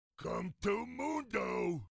Welcome to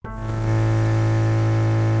Mundo.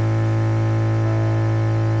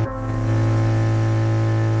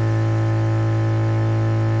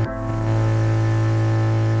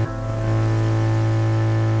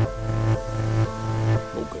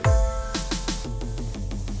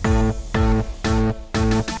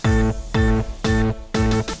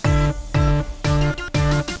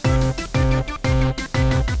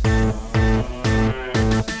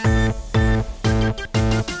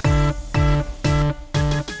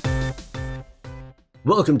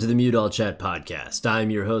 Welcome to the Mute All Chat podcast. I'm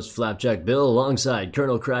your host, Flapjack Bill, alongside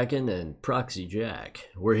Colonel Kraken and Proxy Jack.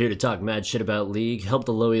 We're here to talk mad shit about League, help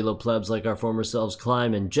the low elo plebs like our former selves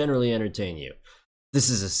climb, and generally entertain you. This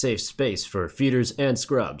is a safe space for feeders and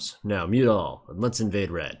scrubs. Now mute all, and let's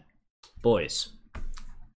invade red. Boys,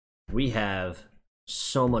 we have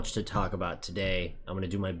so much to talk about today. I'm going to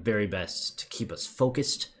do my very best to keep us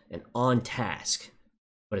focused and on task.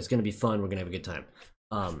 But it's going to be fun. We're going to have a good time.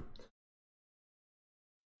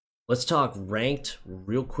 Let's talk ranked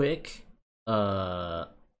real quick. Let's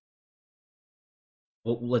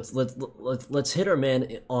hit our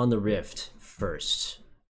man on the Rift first,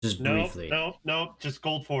 just briefly. No, just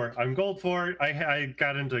gold 4. I'm gold 4. I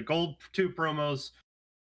got into gold 2 promos,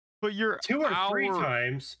 but you're 2 or 3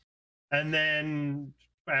 times, and then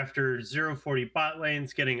after 0-40 bot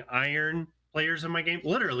lanes, getting iron players in my game.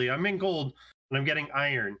 Literally, I'm in gold and I'm getting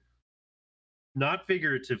iron, not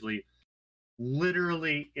figuratively.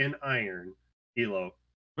 Literally in iron elo.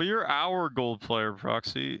 But you're our gold player,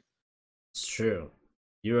 Proxy. It's true.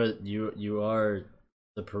 You are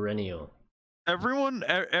the perennial.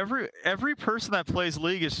 Every person that plays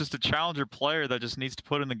League is just a challenger player that just needs to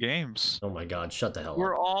put in the games. Oh my god, shut the hell up.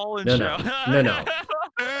 We're all in No.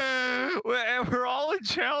 We're all in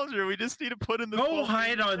challenger. We just need to put in the Go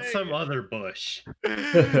hide on some other bush.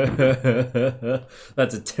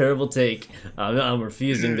 That's a terrible take. I'm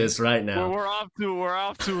refusing this right now. Well, we're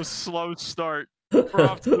off to a slow start. We're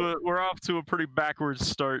off to a pretty backwards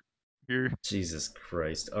start here. Jesus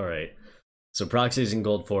Christ. All right. So Proxy's in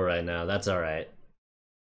gold 4 right now. That's all right.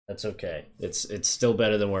 That's okay. It's still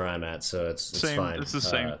better than where I'm at, so it's fine. It's the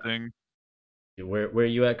same thing. Where are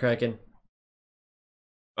you at, Kraken?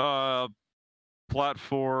 Plat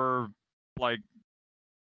 4, like,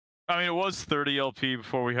 I mean, it was 30 LP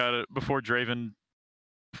before we had it. Before Draven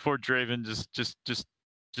just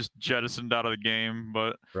jettisoned out of the game,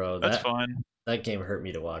 but bro, that's fine. That game hurt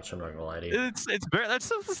me to watch. I'm not gonna lie to you. That's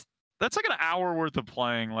like an hour worth of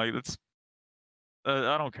playing. Like that's,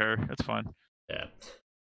 I don't care. It's fine. Yeah.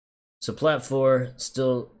 So Plat 4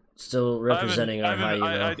 still representing our high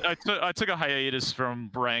elo. I took a hiatus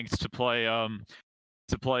from ranked to play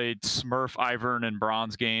Smurf, Ivern, and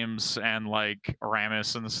Bronze games, and like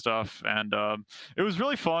Aramis and stuff, and it was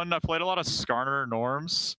really fun. I played a lot of Skarner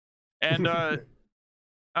norms, and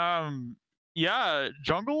yeah,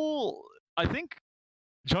 jungle. I think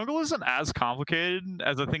jungle isn't as complicated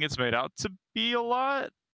as I think it's made out to be a lot.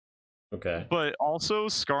 Okay. But also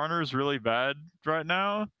Skarner is really bad right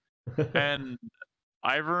now, and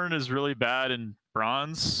Ivern is really bad in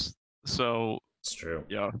Bronze. So it's true.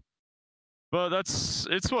 Yeah. But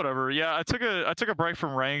it's whatever. Yeah, I took a break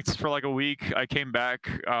from ranked for like a week. I came back.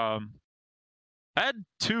 I had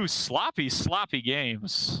 2 sloppy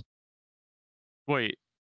games. Wait,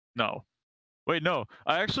 no.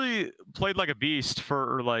 I actually played like a beast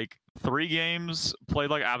for like 3 games. Played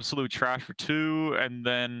like absolute trash for 2, and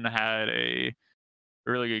then had a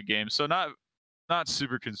really good game. So not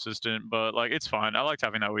super consistent, but like it's fine. I liked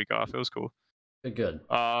having that week off. It was cool. Good.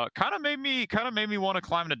 Kind of made me want to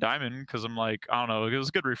climb to diamond, because I'm like, I don't know, it was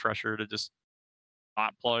a good refresher to just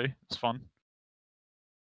not play. It's fun.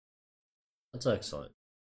 That's excellent.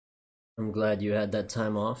 I'm glad you had that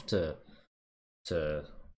time off to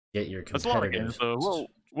get your competitive. That's a lot of games, so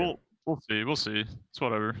we'll see. It's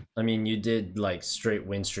whatever. I mean, you did like straight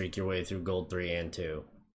win streak your way through gold 3 and 2,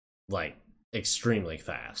 like extremely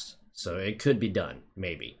fast. So it could be done,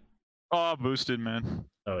 maybe. Oh, boosted, man.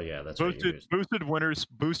 Oh yeah, that's boosted winners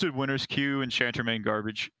queue, and Enchanter main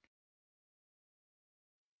garbage.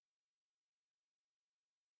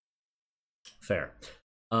 Fair.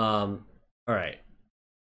 All right.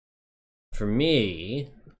 For me,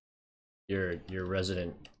 your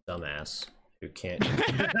resident dumbass who can't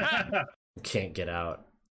get out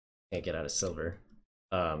of silver.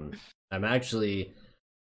 I'm actually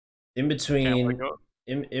in between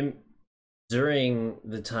during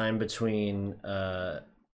the time between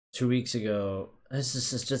 2 weeks ago. This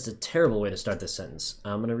is just a terrible way to start this sentence.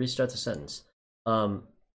 I'm gonna restart the sentence. Over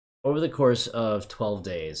the course of 12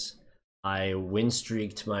 days, I win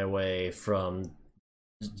streaked my way from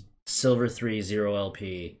silver 3 0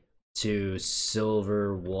 LP to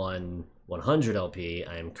silver 100 LP.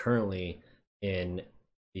 I am currently in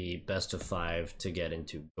the best of 5 to get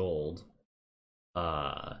into gold,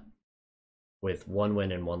 with 1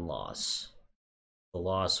 win and 1 loss. The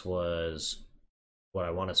loss was what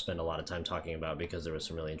I want to spend a lot of time talking about because there was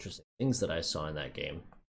some really interesting things that I saw in that game.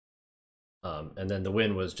 And then the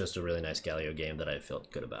win was just a really nice Galio game that I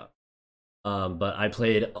felt good about. But I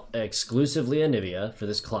played exclusively Anivia for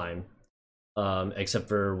this climb, except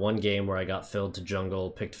for one game where I got filled to jungle,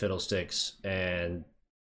 picked Fiddlesticks, and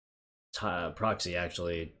Proxy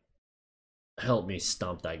actually helped me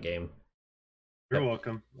stomp that game. You're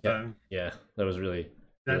welcome. Yeah, that was really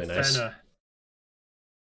nice. Senna.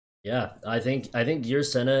 Yeah, I think your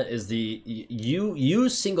Senna is you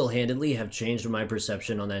single-handedly have changed my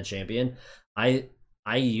perception on that champion. I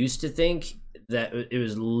used to think that it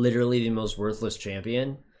was literally the most worthless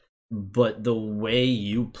champion, but the way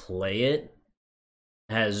you play it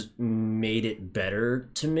has made it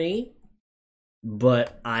better to me.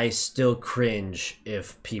 But I still cringe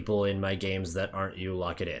if people in my games that aren't you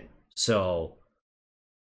lock it in. So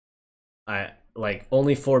I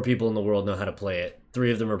only 4 people in the world know how to play it.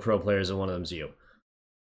 3 of them are pro players and 1 of them's you.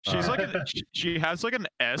 She's she has like an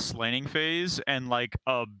S laning phase and like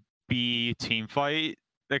a B team fight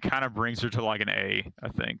that kind of brings her to like an A, I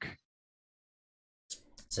think.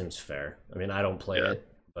 Seems fair. I mean, I don't play it,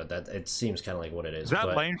 but it seems kind of like what it is.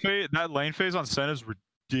 That lane phase on Senna is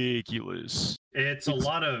ridiculous. It's a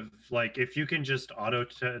lot of like if you can just auto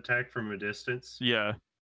attack from a distance. Yeah.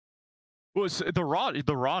 Well, it's the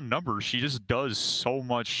raw numbers. She just does so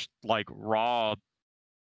much like raw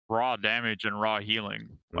damage and raw healing,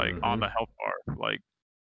 like on the health bar. Like,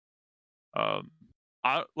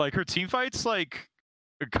 I like her team fights like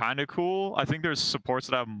kind of cool. I think there's supports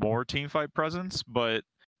that have more team fight presence, but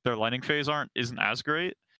their laning phase isn't as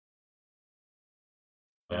great.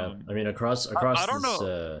 Yeah, I mean across I don't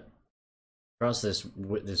know. Across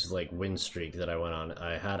this like win streak that I went on,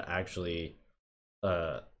 I had actually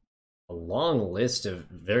a long list of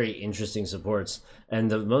very interesting supports,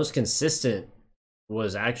 and the most consistent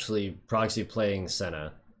was actually Proxy playing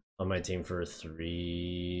Senna on my team for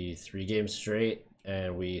three games straight,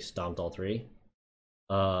 and we stomped all 3.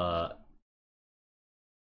 Then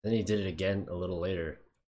he did it again a little later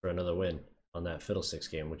for another win on that Fiddlesticks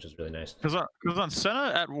game, which is really nice. Because on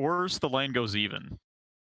Senna, at worst, the lane goes even.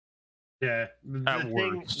 Yeah,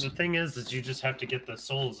 the thing is you just have to get the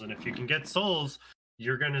souls, and if you can get souls,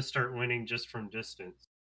 you're gonna start winning just from distance.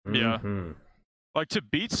 Yeah. Like, to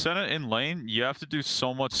beat Senna in lane, you have to do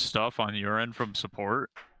so much stuff on your end from support.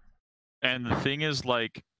 And the thing is,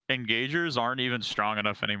 like, engagers aren't even strong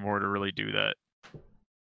enough anymore to really do that.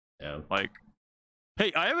 Yeah. Like,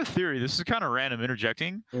 hey, I have a theory. This is kind of random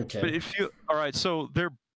interjecting. Okay. But all right, so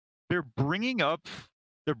they're bringing up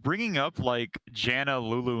like Janna,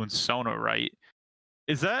 Lulu, and Sona, right?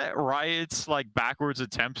 Is that Riot's like backwards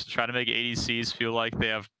attempts to try to make ADCs feel like they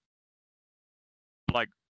have like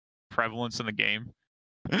prevalence in the game?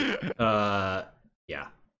 Yeah.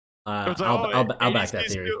 Like, I'll back that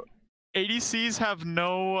theory. ADCs have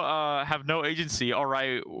no agency. All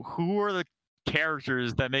right, who are the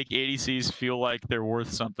characters that make ADCs feel like they're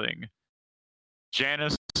worth something?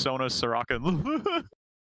 Janna, Sona, Soraka, and Lulu.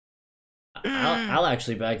 I'll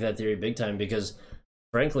actually back that theory big time, because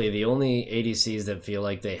frankly the only ADCs that feel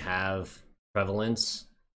like they have prevalence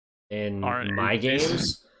in my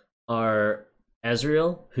games are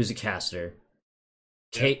Ezreal, who's a caster,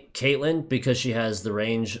 Caitlyn, because she has the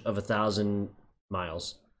range of 1,000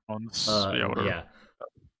 miles, whatever.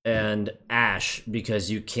 And Ashe, because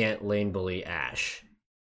you can't lane bully Ashe.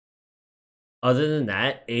 Other than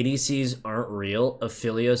that, ADCs aren't real.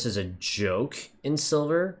 Aphelios is a joke in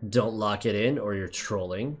Silver. Don't lock it in or you're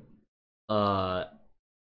trolling.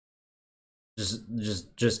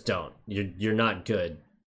 Just don't. You're not good.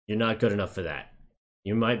 You're not good enough for that.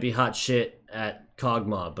 You might be hot shit at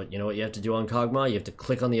Kog'Maw, but you know what you have to do on Kog'Maw? You have to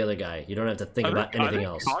click on the other guy. You don't have to think about anything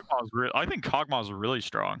else. I think Kog'Maw's really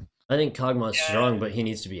strong. I think Kog'Maw's strong, but he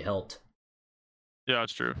needs to be helped. Yeah,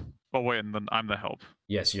 that's true. Oh wait, and then I'm the help.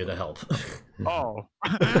 Yes, you're the help. Oh.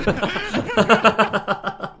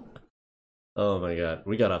 Oh my god,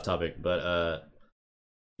 we got off topic, but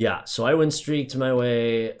yeah. So I win streaked my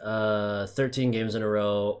way, 13 games in a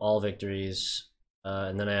row, all victories,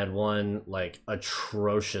 and then I had one like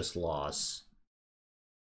atrocious loss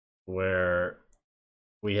where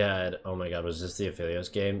we had, oh my god, was this the Aphelios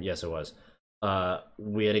game? Yes, it was.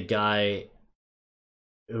 We had a guy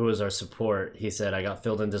who was our support. He said, I got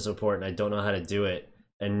filled into support and I don't know how to do it,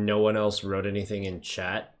 and no one else wrote anything in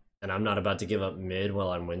chat, and I'm not about to give up mid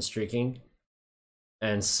while I'm win streaking.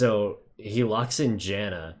 And so he locks in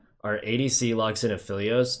Janna our ADC locks in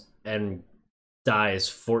Aphelios and dies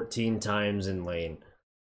 14 times in lane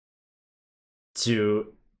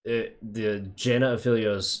to the Janna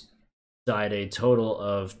Aphelios died a total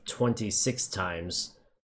of 26 times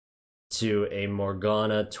to a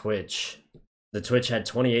Morgana Twitch. The Twitch had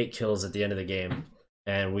 28 kills at the end of the game,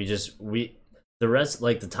 and the rest,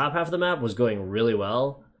 like the top half of the map was going really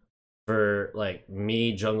well for like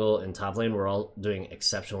me, jungle, and top lane were all doing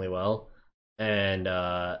exceptionally well, and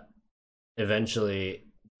eventually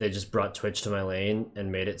they just brought Twitch to my lane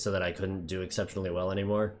and made it so that I couldn't do exceptionally well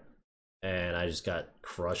anymore, and I just got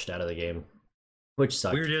crushed out of the game, which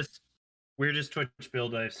sucked. Weirdest Twitch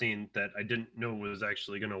build I've seen that I didn't know was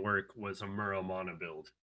actually going to work was a Muramana build.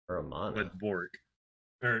 Muramana? With Bork.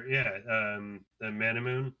 Or, yeah, the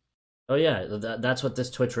Manamoon. Oh yeah, that's what this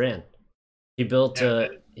Twitch ran. He built,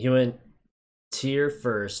 he went tier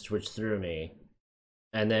first, which threw me.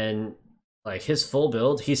 And then, like, his full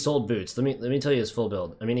build, he sold boots. Let me tell you his full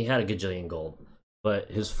build. I mean, he had a gajillion gold. But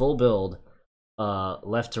his full build,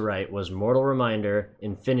 left to right, was Mortal Reminder,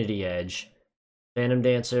 Infinity Edge, Phantom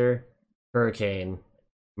Dancer, Hurricane,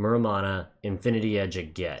 Muramana, Infinity Edge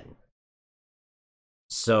again.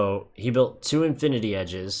 So he built 2 Infinity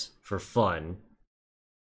Edges for fun.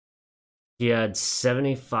 He had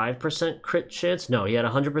 75% crit chance. No, he had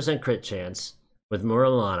 100% crit chance with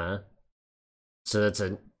Muramana. So that's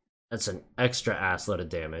an extra ass load of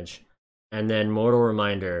damage. And then Mortal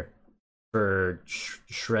Reminder for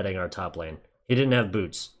shredding our top lane. He didn't have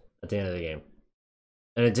boots at the end of the game.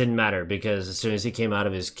 And it didn't matter because as soon as he came out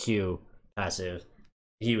of his Q passive,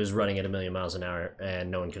 he was running at 1,000,000 miles an hour and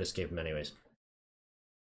no one could escape him anyways.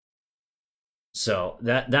 So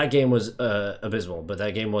that game was abysmal, but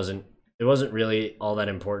that game wasn't really all that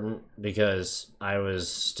important because I was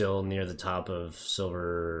still near the top of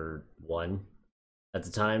Silver 1 at the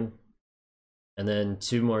time. And then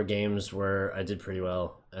 2 more games where I did pretty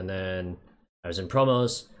well. And then I was in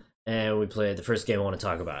promos and we played the first game I want to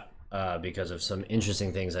talk about because of some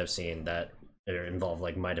interesting things I've seen that involve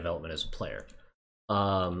like my development as a player.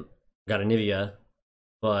 Got a Nivea,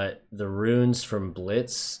 but the runes from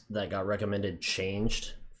Blitz that got recommended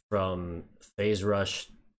changed from Phase Rush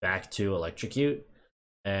back to Electrocute,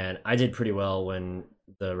 and I did pretty well when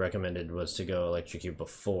the recommended was to go Electrocute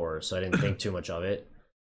before, so I didn't think too much of it.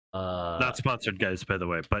 Not sponsored, guys, by the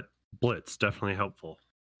way, but Blitz, definitely helpful.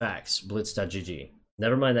 Facts, blitz.gg.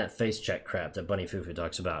 Never mind that face check crap that Bunny Fufu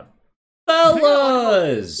talks about.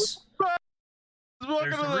 Fellas!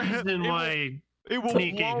 There's a reason why it will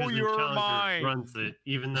blow your mind. Runs it,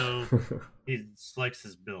 even though he likes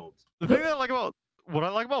his build. The thing that what I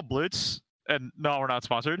like about Blitz, and no, we're not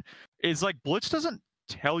sponsored, is like Blitz doesn't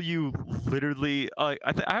tell you literally. I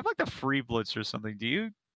have like the free Blitz or something. Do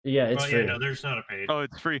you? Yeah, it's free. Yeah, no, there's not a paid. Oh,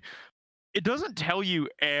 it's free. It doesn't tell you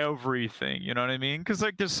everything. You know what I mean? Because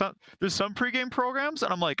like there's some pregame programs,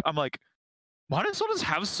 and I'm like. Might as well just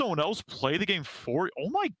have someone else play the game for you. Oh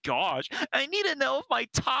my gosh. I need to know if my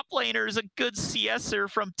top laner is a good CSer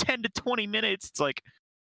from 10 to 20 minutes. It's like,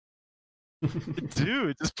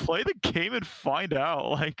 dude, just play the game and find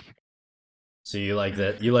out. Like, so you like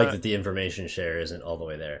that that the information share isn't all the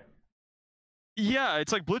way there. Yeah,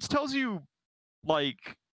 it's like Blitz tells you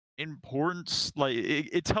like importance, like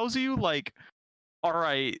it tells you like, all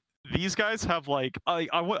right, these guys have like I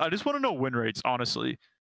just want to know win rates, honestly.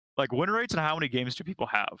 Like win rates and how many games do people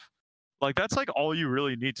have? Like that's like all you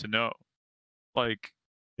really need to know. Like,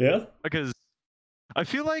 yeah, because I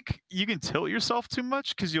feel like you can tilt yourself too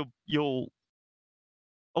much because you'll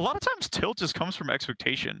a lot of times tilt just comes from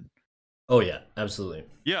expectation. Oh yeah, absolutely.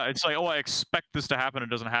 Yeah, it's like, oh, I expect this to happen, it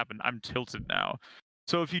doesn't happen. I'm tilted now.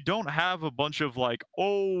 So if you don't have a bunch of like,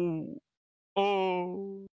 but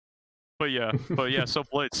yeah, so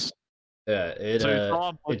Blitz. Yeah, it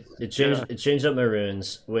changed up my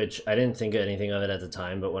runes, which I didn't think anything of it at the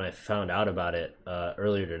time, but when I found out about it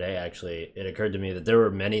earlier today, actually, it occurred to me that there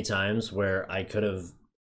were many times where I could have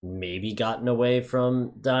maybe gotten away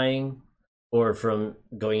from dying or from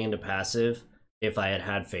going into passive if I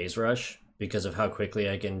had Phase Rush because of how quickly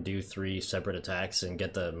I can do 3 separate attacks and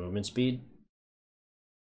get the movement speed.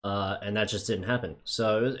 And that just didn't happen.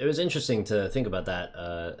 So it was interesting to think about that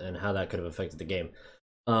and how that could have affected the game.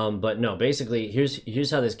 But no, basically,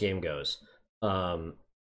 here's how this game goes.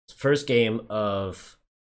 First game of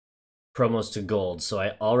promos to gold. So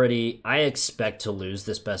I expect to lose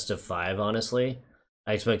this best of 5, honestly.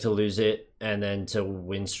 I expect to lose it and then to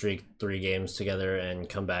win streak 3 games together and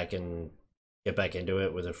come back and get back into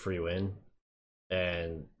it with a free win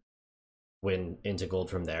and win into gold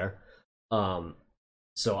from there.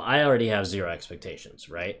 So I already have 0 expectations,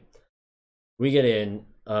 right? We get in,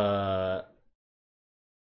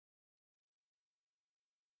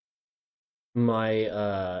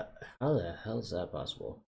 My how the hell is that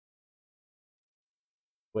possible?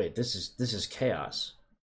 Wait, this is chaos.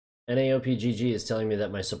 NAOPGG is telling me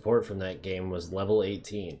that my support from that game was level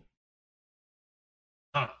 18.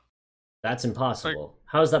 Huh. That's impossible.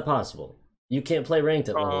 How is that possible? You can't play ranked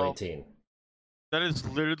at level 18. That is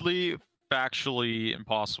literally factually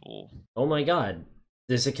impossible. Oh my god.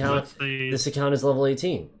 This account What's is level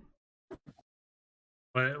 18.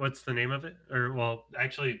 what's the name of it? Or well,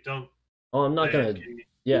 actually, don't. Oh, I'm not gonna. Can you-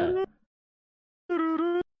 Yeah.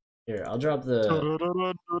 Here, I'll drop the.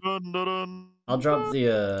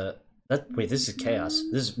 Wait, this is chaos.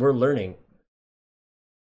 We're learning.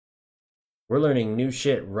 We're learning new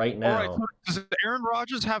shit right now. All right, so does Aaron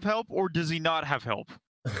Rodgers have help or does he not have help?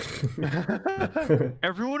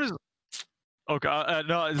 Everyone is. Okay,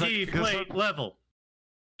 no, it's like, play level.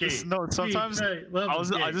 no, sometimes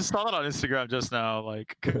level, I just saw that on Instagram just now,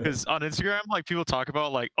 like, because on Instagram, like, people talk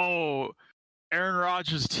about like, oh, Aaron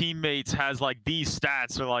Rodgers' teammates has like these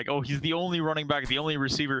stats, or like, oh, he's the only running back, the only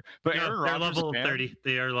receiver, but Yeah, Aaron they're Rodgers, level man, 30.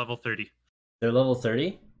 They are level 30. They're level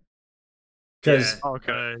 30? Because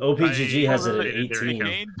okay. OPGG has it at There you 18. go.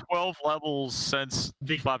 gained 12 levels since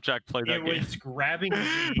Flapjack played that It game. was grabbing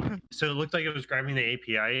so it looked like it was grabbing the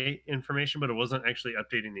API information, but it wasn't actually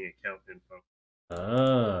updating the account info.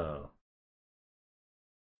 Oh.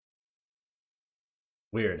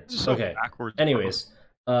 Weird. So Okay. backwards. Anyways,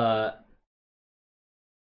 that's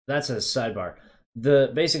a sidebar.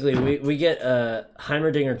 Basically we get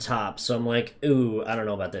Heimerdinger top, so I'm like, ooh, I don't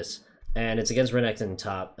know about this. And it's against Renekton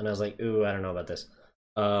top, and I was like, ooh, I don't know about this.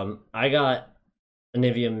 I got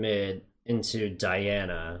Anivia mid into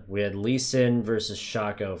Diana. We had Lee Sin versus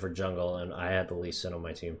Shaco for jungle, and I had the Lee Sin on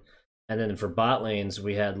my team. And then for bot lanes,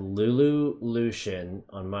 we had Lulu Lucian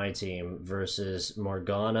on my team versus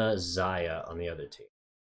Morgana Zaya on the other team.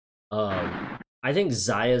 I think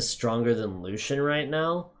Zaya's stronger than Lucian right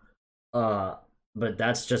now. But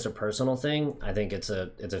that's just a personal thing. I think it's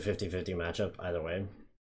a 50-50 matchup either way,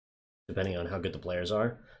 depending on how good the players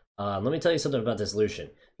are. Let me tell you something about this Lucian.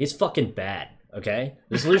 He's fucking bad, okay?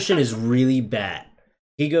 This Lucian is really bad.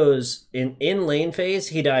 He goes, in lane phase,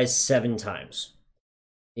 he dies 7 times.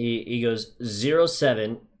 He goes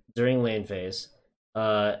 0-7 during lane phase,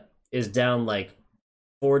 is down like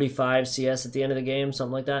 45 CS at the end of the game,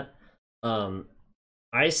 something like that.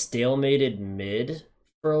 I stalemated mid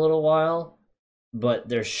for a little while, but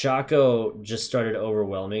their Shaco just started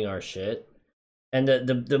overwhelming our shit. And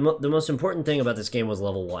the most important thing about this game was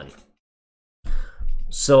level 1.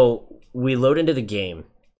 So we load into the game,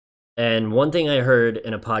 and one thing I heard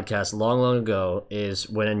in a podcast long ago is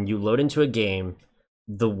when you load into a game,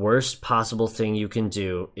 the worst possible thing you can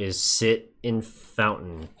do is sit in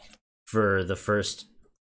fountain for the first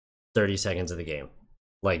 30 seconds of the game.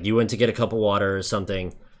 Like, you went to get a cup of water or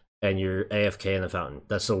something, and you're AFK in the fountain.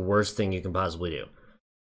 That's the worst thing you can possibly do.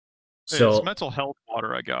 So it's mental health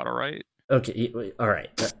water I got, all right? Okay, all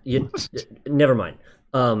right. Never mind.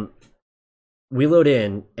 We load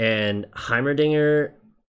in, and Heimerdinger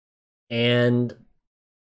and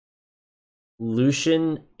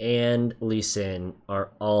Lucian and Lee Sin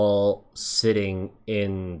are all sitting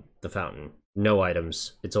in the fountain. No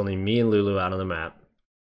items. It's only me and Lulu out on the map.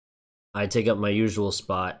 I take up my usual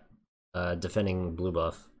spot, defending blue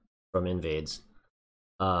buff from invades.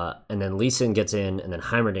 And then Lee Sin gets in, and then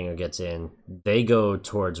Heimerdinger gets in. They go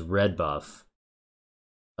towards red buff,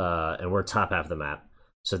 and we're top half of the map.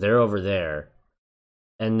 So they're over there.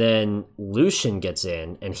 And then Lucian gets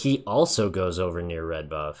in, and he also goes over near red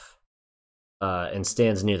buff, and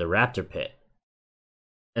stands near the raptor pit.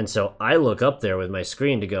 And so I look up there with my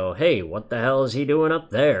screen to go, hey, what the hell is he doing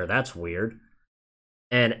up there? That's weird.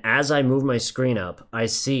 And as I move my screen up, I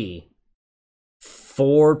see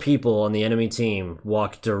 4 people on the enemy team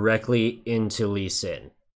walk directly into Lee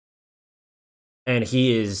Sin. And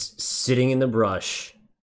he is sitting in the brush,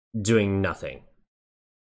 doing nothing.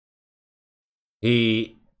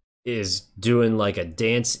 He is doing like a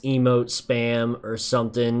dance emote spam or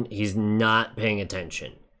something. He's not paying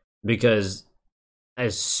attention. Because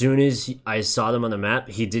as soon as I saw them on the map,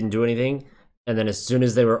 he didn't do anything. And then as soon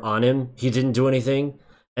as they were on him, he didn't do anything.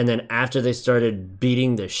 And then after they started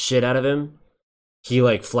beating the shit out of him, he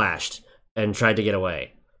like flashed and tried to get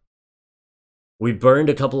away. We burned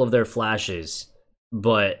a couple of their flashes,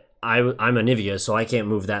 but I'm Anivia, so I can't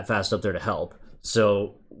move that fast up there to help.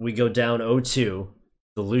 So we go down 0-2.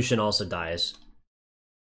 The Lucian also dies.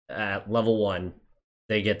 At level 1,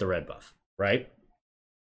 they get the red buff, right?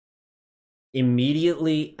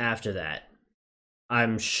 Immediately after that,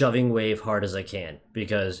 I'm shoving wave hard as I can,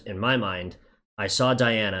 because in my mind, I saw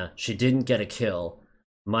Diana, she didn't get a kill,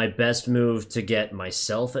 my best move to get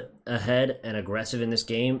myself ahead and aggressive in this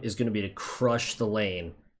game is going to be to crush the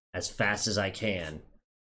lane as fast as I can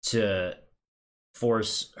to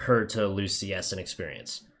force her to lose CS and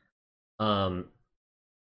experience. I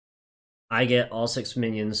get all 6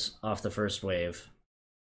 minions off the first wave,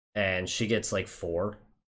 and she gets like 4.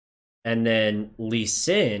 And then Lee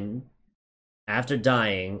Sin, after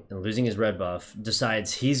dying and losing his red buff,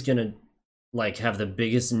 decides he's gonna like have the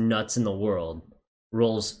biggest nuts in the world,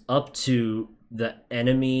 rolls up to the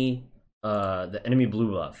enemy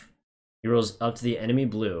blue buff. He rolls up to the enemy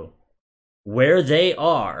blue, where they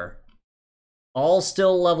are, all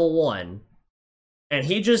still level 1, and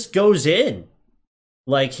he just goes in.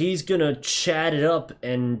 Like he's gonna chat it up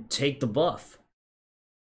and take the buff.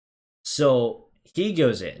 So he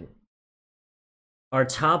goes in. Our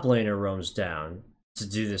top laner roams down to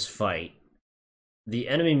do this fight. The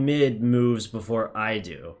enemy mid moves before I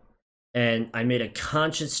do. And I made a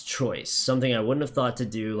conscious choice, something I wouldn't have thought to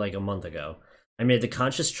do like a month ago. I made the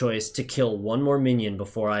conscious choice to kill one more minion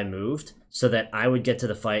before I moved, so that I would get to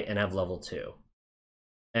the fight and have level 2.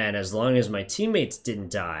 And as long as my teammates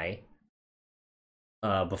didn't die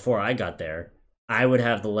before I got there, I would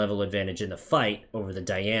have the level advantage in the fight over the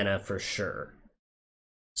Diana for sure.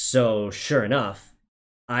 So, sure enough,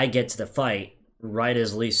 I get to the fight right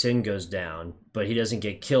as Lee Sin goes down, but he doesn't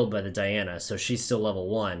get killed by the Diana, so she's still level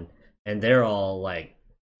 1, and they're all, like,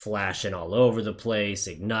 flashing all over the place,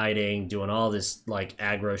 igniting, doing all this, like,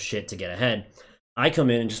 aggro shit to get ahead. I come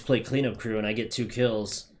in and just play cleanup crew, and I get 2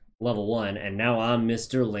 kills, level 1, and now I'm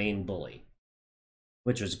Mr. Lane Bully.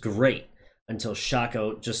 Which was great, until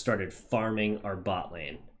Shaco just started farming our bot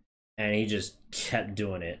lane. And he just kept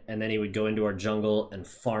doing it, and then he would go into our jungle and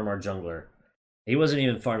farm our jungler. He wasn't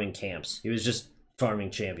even farming camps, he was just farming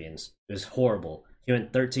champions. It was horrible. He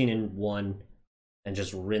went 13-1 and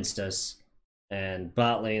just rinsed us, and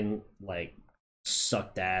bot lane like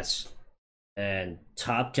sucked ass, and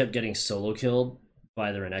top kept getting solo killed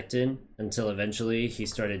by the Renekton until eventually he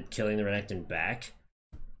started killing the Renekton back.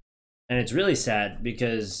 And it's really sad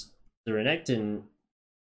because the Renekton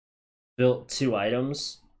built 2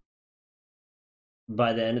 items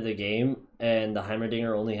by the end of the game, and the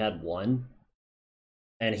Heimerdinger only had 1.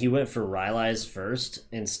 And he went for Rylai's first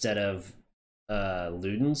instead of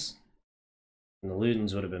Luden's. And the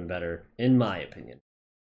Luden's would have been better, in my opinion.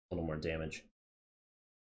 A little more damage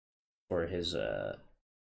for his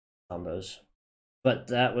combos. But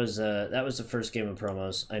that was the first game of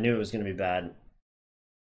promos. I knew it was going to be bad.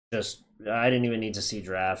 I didn't even need to see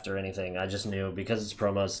draft or anything. I just knew because it's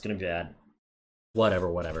promos, it's going to be bad.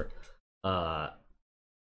 Whatever.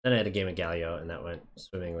 Then I had a game of Galio, and that went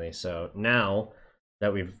swimmingly. So now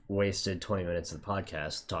that we've wasted 20 minutes of the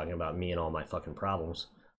podcast talking about me and all my fucking problems.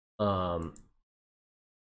 Don't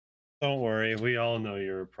worry, we all know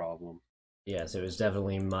you're a problem. Yes, it was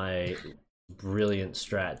definitely my brilliant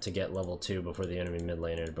strat to get level 2 before the enemy mid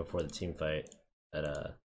laner, before the team fight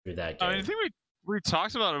through that game. I think we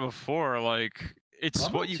talked about it before. Like it's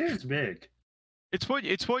level what you. 2 is big. It's what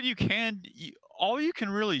you can. All you can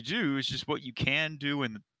really do is just what you can do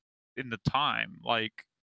in the time. Like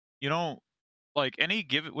you don't like any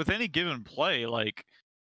given play. Like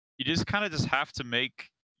you just kind of just have to make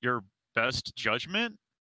your best judgment.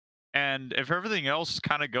 And if everything else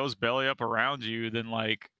kind of goes belly up around you, then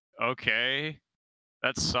like, okay,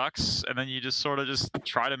 that sucks. And then you just sort of just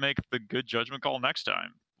try to make the good judgment call next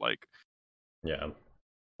time. Like, yeah.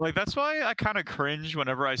 Like, that's why I kind of cringe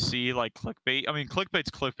whenever I see, like, clickbait. I mean, clickbait's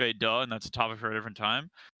clickbait, duh, and that's a topic for a different time.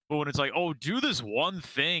 But when it's like, oh, do this one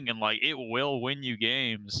thing and, like, it will win you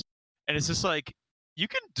games. And it's just like, you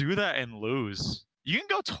can do that and lose. You can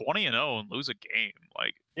go 20-0 and lose a game.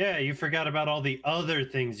 Like, yeah, you forgot about all the other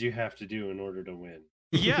things you have to do in order to win.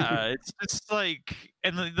 yeah, it's like,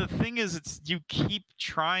 and the thing is, you keep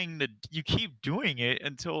doing it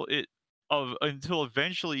until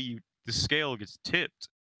eventually the scale gets tipped.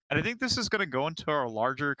 And I think this is going to go into our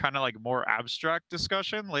larger kind of like more abstract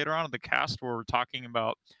discussion later on in the cast, where we're talking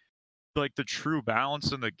about like the true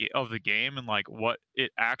balance of the game and like what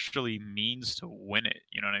it actually means to win it.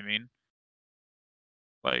 You know what I mean?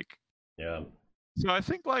 Like, yeah. So I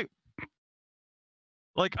think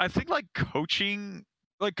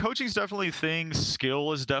coaching's definitely a thing.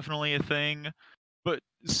 Skill is definitely a thing, but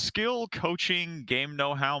skill, coaching, game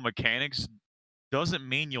know-how, mechanics doesn't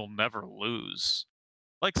mean you'll never lose.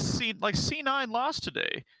 Like C9 lost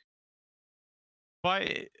today.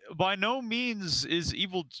 By no means is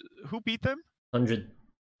evil. Who beat them? 100.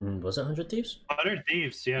 Was it 100 Thieves? 100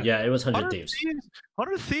 Thieves, yeah. Yeah, it was 100 Thieves.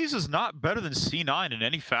 100 Thieves is not better than C9 in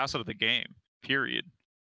any facet of the game. Period.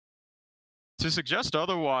 To suggest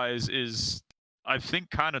otherwise is I think,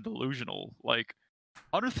 kind of delusional. Like,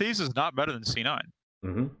 100 Thieves is not better than C9.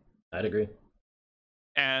 I'd agree.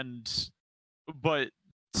 But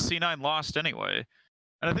C9 lost anyway.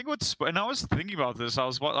 And I think and I was thinking about this. I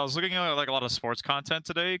was looking at like a lot of sports content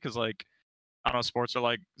today because like I don't know, sports are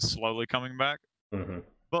like slowly coming back.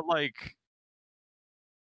 But like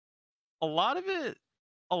a lot of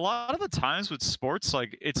the times with sports,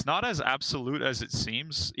 like it's not as absolute as it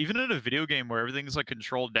seems. Even in a video game where everything's like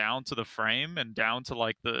controlled down to the frame and down to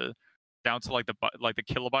the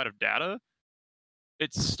kilobyte of data,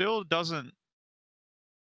 it still doesn't.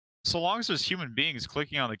 So long as there's human beings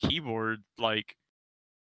clicking on the keyboard, like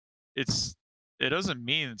it doesn't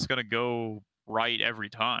mean it's gonna go right every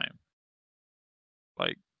time.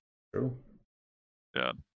 Like, true.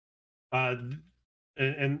 Yeah. And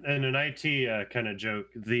an IT kind of joke,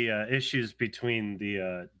 the issues between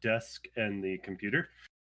the desk and the computer,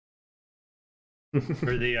 or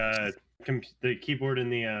the keyboard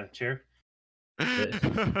and the chair. We're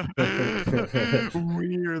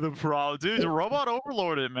the problem, dude. Robot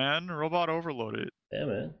overloaded, man. Robot overloaded. Yeah,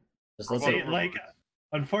 man. See, like,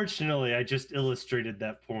 unfortunately, I just illustrated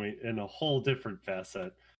that point in a whole different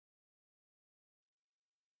facet.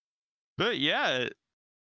 But yeah,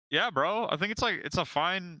 bro. I think it's a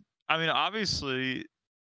fine. I mean, obviously,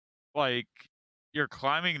 like you're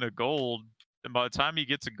climbing to gold, and by the time you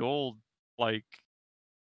get to gold, like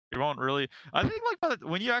you won't really. I think like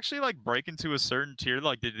when you actually like break into a certain tier,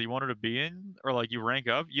 like that you wanted to be in, or like you rank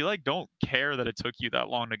up, you like don't care that it took you that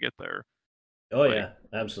long to get there. Oh like, yeah,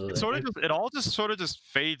 absolutely. It all just sort of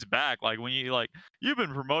fades back. Like when you've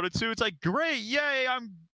been promoted to, it's like great, yay,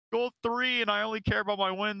 I'm gold 3 and I only care about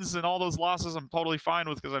my wins, and all those losses I'm totally fine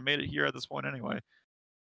with because I made it here at this point anyway.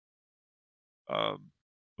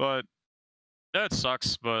 But yeah, it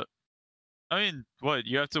sucks. But I mean, what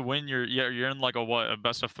you have to win you're in like a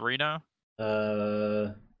best of 3 now?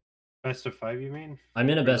 Best of 5, you mean? I'm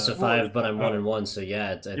in a best of 5, but I'm 1-1, so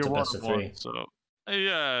yeah, it's a best of 3. So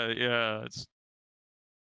yeah, it's.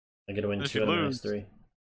 I gotta win 2 out of the next 3.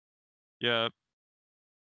 Yeah.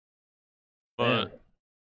 But. Man.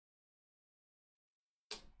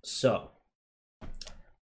 So,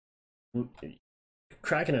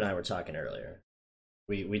 Kraken and I were talking earlier.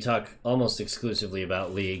 We talk almost exclusively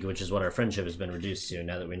about League, which is what our friendship has been reduced to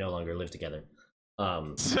now that we no longer live together.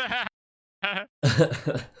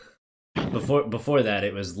 Before that,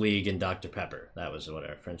 it was League and Dr. Pepper. That was what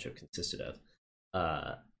our friendship consisted of.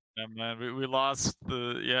 Yeah, man, we lost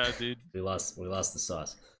the dude. we lost the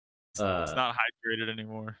sauce. It's not hydrated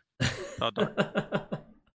anymore.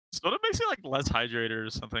 So it makes you like less hydrated or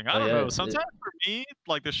something. I don't know. Sometimes for me,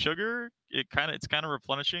 like the sugar, it's kind of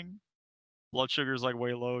replenishing. Blood sugar is like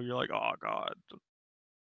way low. You're like, oh god.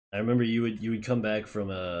 I remember you would come back from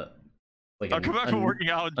from working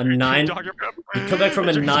out. You'd come back from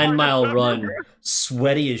a 9-mile run,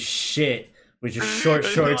 sweaty as shit, with your short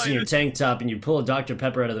shorts and your tank top, and you pull a Dr.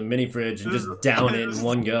 Pepper out of the mini fridge and just down it in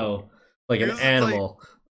one go, like an animal.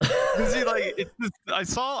 See, like I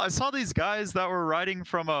saw these guys that were riding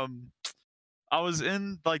from I was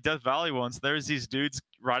in like Death Valley once. There's these dudes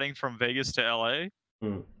riding from Vegas to LA.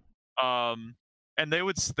 And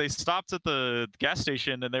they stopped at the gas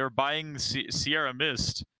station and they were buying Sierra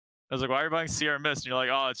Mist. I was like, why are you buying Sierra Mist? And you're like,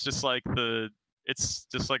 oh, it's just like the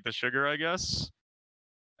sugar, I guess.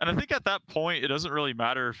 And I think at that point it doesn't really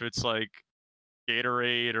matter if it's like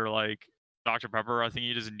Gatorade or like Dr. Pepper. I think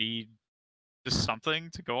you just need just something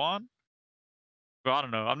to go on. But I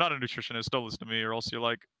don't know. I'm not a nutritionist. Don't listen to me, or else you'll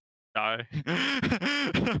like die.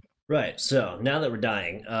 Right. So now that we're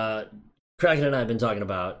dying, Kraken and I have been talking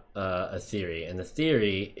about a theory, and the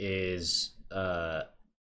theory is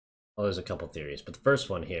there's a couple theories, but the first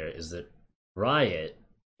one here is that Riot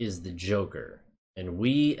is the Joker, and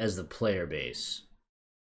we as the player base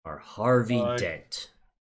are Harvey Dent.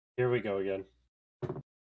 Here we go again.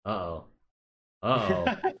 Uh-oh.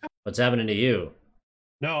 What's happening to you?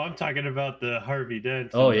 No, I'm talking about the Harvey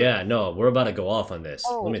Dent. Oh yeah, no, we're about to go off on this.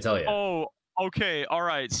 Let me tell you. Oh, okay, all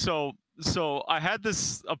right. So I had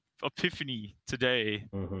this epiphany today,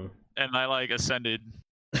 and I like ascended,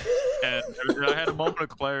 and I had a moment of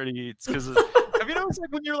clarity. It's because have you noticed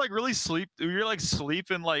like when you're like really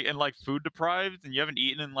sleeping like food deprived, and you haven't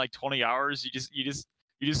eaten in like 20 hours, you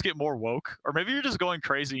just get more woke, or maybe you're just going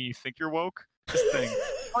crazy and you think you're woke. This thing,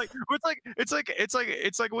 it's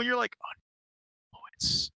like when you're like, oh,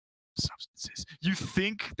 it's substances. You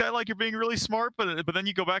think that like you're being really smart, but then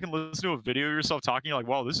you go back and listen to a video of yourself talking. You're like,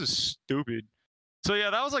 wow, this is stupid. So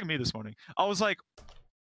yeah, that was like me this morning. I was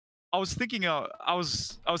thinking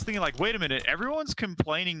like, wait a minute, everyone's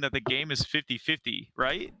complaining that the game is 50-50,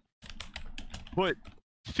 right? But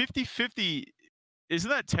 50-50 isn't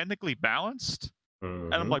that technically balanced? Mhm.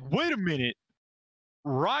 And I'm like, wait a minute,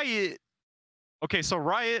 Riot. Okay, so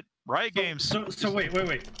Riot Games. So wait.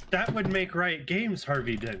 That would make Riot Games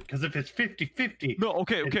Harvey Dent, because if it's 50-50, No,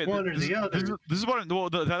 okay. it's one or the other. This is what. Well,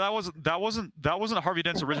 that wasn't Harvey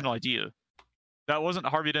Dent's original idea. That wasn't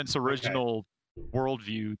Harvey Dent's original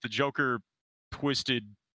worldview. The Joker twisted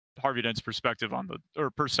Harvey Dent's perspective on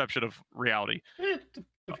perception of reality. It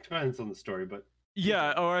depends on the story, but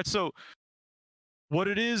yeah. All right. So what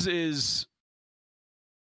it is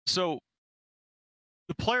so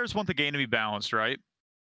the players want the game to be balanced, right?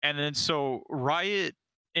 And then so Riot,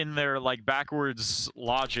 in their like backwards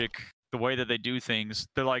logic, the way that they do things,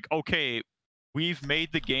 they're like, okay, we've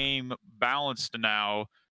made the game balanced now,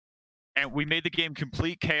 and we made the game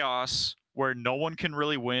complete chaos where no one can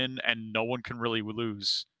really win and no one can really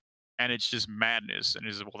lose, and it's just madness. And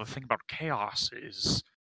is well, the thing about chaos is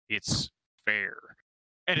it's fair,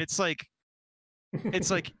 and it's like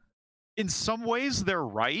in some ways they're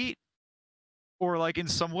right, or like in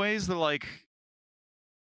some ways they're like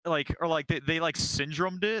they like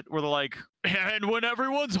syndromed it, where they're like, and when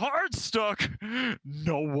everyone's heart stuck,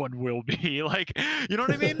 no one will be like, you know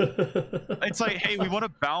what I mean? It's like, hey, we want a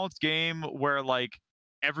balanced game where like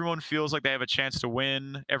everyone feels like they have a chance to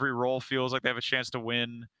win, every role feels like they have a chance to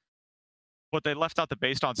win, but they left out the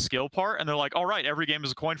based on skill part, and they're like, all right, every game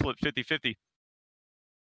is a coin flip 50-50.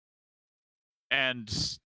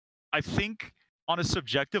 And I think on a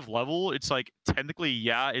subjective level, it's like technically,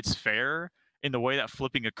 yeah, it's fair in the way that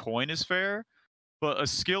flipping a coin is fair, but a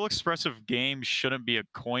skill expressive game shouldn't be a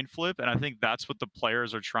coin flip. And I think that's what the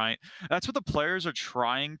players are trying. That's what the players are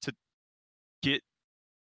trying to get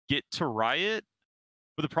to Riot.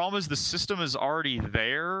 But the problem is the system is already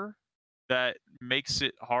there that makes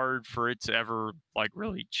it hard for it to ever like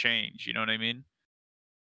really change. You know what I mean?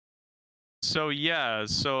 So yeah,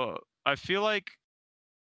 so I feel like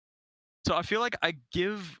I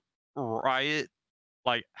give Riot,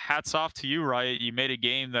 like, hats off to you, Riot. You made a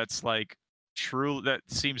game that's like that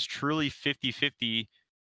seems truly 50-50.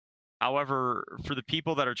 However, for the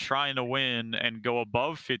people that are trying to win and go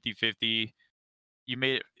above 50-50, you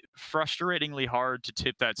made it frustratingly hard to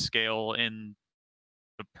tip that scale in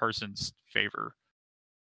the person's favor.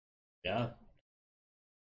 Yeah.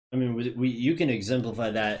 I mean, you can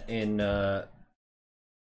exemplify that in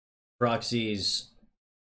Proxy's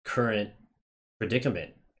current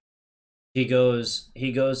predicament. He goes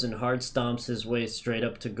and hard stomps his way straight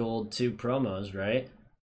up to gold 2 promos, right?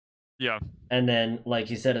 Yeah. And then, like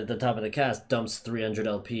he said at the top of the cast, dumps 300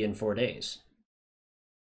 LP in 4 days.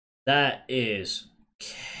 That is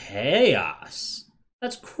chaos.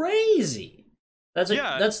 That's crazy. That's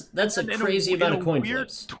a crazy amount of coin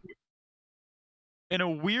flips. In a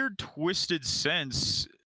weird, twisted sense,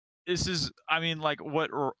 this is, I mean, like, what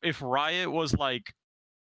if Riot was like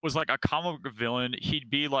a comic villain? He'd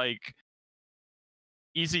be like,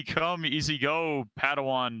 easy come, easy go,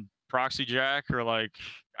 Padawan Proxy Jack, or like,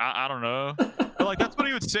 I don't know. But like, that's what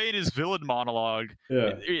he would say in his villain monologue.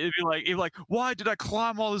 Yeah. It'd be like, why did I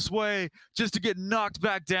climb all this way just to get knocked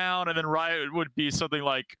back down? And then Riot would be something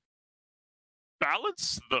like,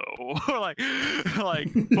 balance though, or like,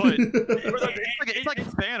 but it's like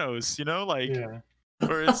Thanos, you know, like,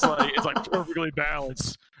 where it's like perfectly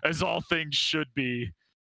balanced as all things should be.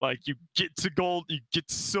 Like, you get to gold, you get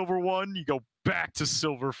to silver 1, you go back to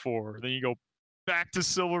silver 4, then you go back to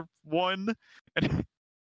silver 1, and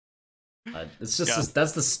it's just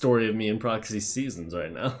that's the story of me and Proxy seasons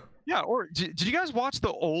right now. Yeah. Or did you guys watch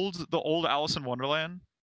the old Alice in Wonderland,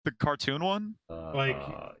 the cartoon one? Wait.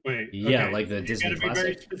 Yeah, okay. like the Disney You gotta classic. be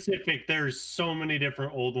very specific. There's so many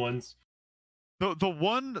different old ones.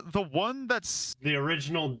 The one that's the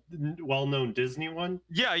original, well-known Disney one.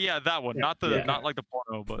 Yeah, that one. Not like the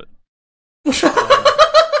porno, but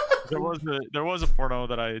there was a porno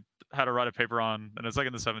that I had to write a paper on, and it's like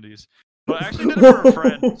in the 70s. But I actually did it for a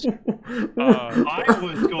friend. I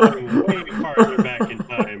was going way farther back in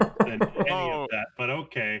time than any of that, but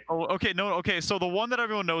okay. Oh, okay, no, okay. So the one that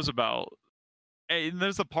everyone knows about, and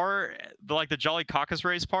there's the part, like the Jolly Caucus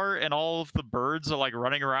Race part, and all of the birds are like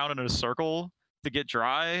running around in a circle to get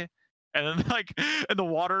dry, and then like, and the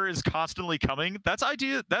water is constantly coming. That's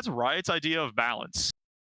Riot's idea of balance.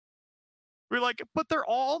 We're like, but they're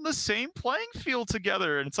all in the same playing field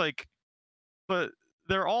together, and it's like, but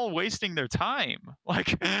they're all wasting their time. Like,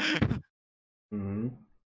 mm-hmm.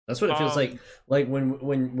 That's what it feels like. Like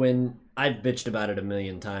when I've bitched about it a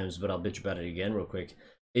million times, but I'll bitch about it again real quick.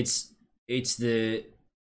 They've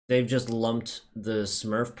just lumped the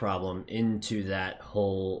Smurf problem into that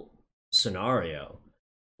whole scenario,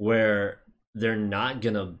 where they're not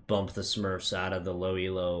gonna bump the Smurfs out of the low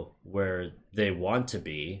elo where they want to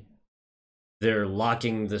be. They're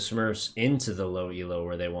locking the Smurfs into the low elo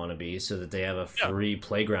where they want to be so that they have a free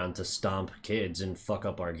playground to stomp kids and fuck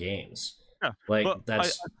up our games. Yeah, like but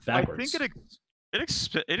that's backwards. I think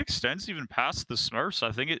it extends even past the Smurfs.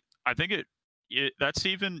 I think that's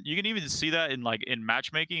even, you can even see that in like in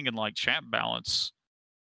matchmaking and like champ balance,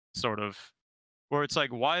 sort of, where it's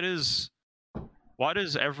like why does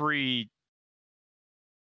every,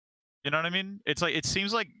 you know what I mean? It's like it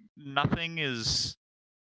seems like nothing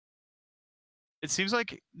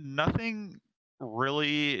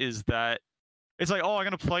really is that. It's like, oh, I'm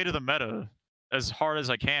gonna play to the meta as hard as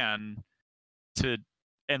I can to,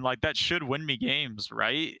 and like that should win me games,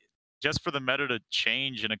 right? Just for the meta to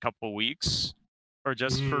change in a couple weeks, or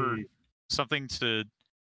just for something to,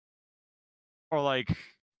 or like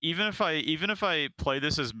even if I play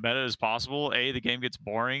this as meta as possible, A, the game gets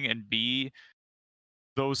boring, and B,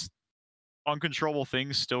 those uncontrollable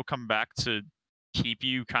things still come back to keep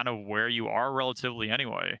you kind of where you are relatively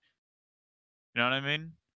anyway. You know what I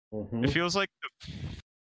mean? Mm-hmm. It feels like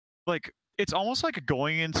it's almost like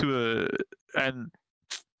going into and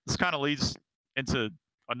this kind of leads into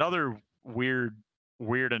another weird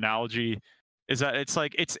analogy, is that it's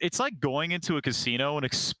like going into a casino and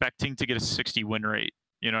expecting to get a 60 win rate.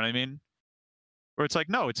 You know what I mean? Where it's like,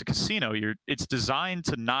 no, it's a casino. It's designed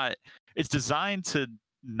to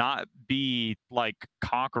not be like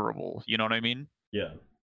conquerable. You know what I mean? Yeah.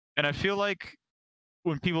 And I feel like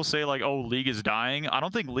when people say like, oh, League is dying, I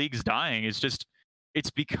don't think League's dying. It's just,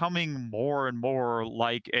 it's becoming more and more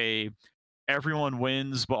like a everyone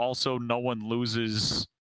wins but also no one loses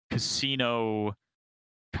casino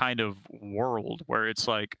kind of world, where it's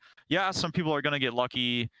like, yeah, some people are going to get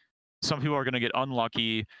lucky, some people are going to get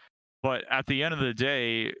unlucky, but at the end of the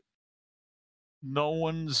day, no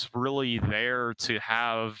one's really there to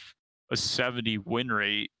have a 70 win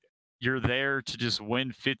rate. You're there to just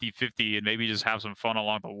win 50-50 and maybe just have some fun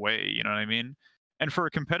along the way, you know what I mean? And for a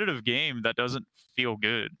competitive game, that doesn't feel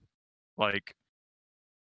good. Like,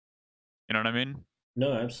 you know what I mean?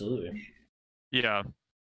 No, absolutely. Yeah.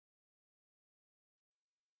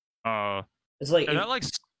 It's like, and that like,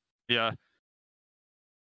 yeah.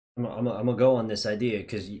 I'm gonna go on this idea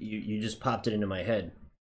because you just popped it into my head.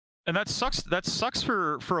 And that sucks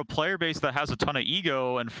for a player base that has a ton of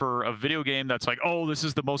ego, and for a video game that's like, oh, this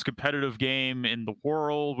is the most competitive game in the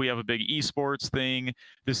world. We have a big esports thing.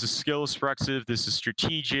 This is skill expressive. This is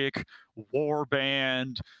strategic.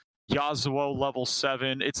 Warband, Yasuo level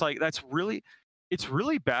 7. It's like it's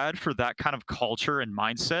really bad for that kind of culture and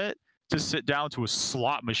mindset to sit down to a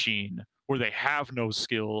slot machine where they have no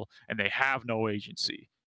skill and they have no agency.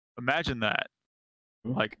 Imagine that.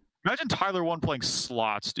 Like, imagine Tyler 1 playing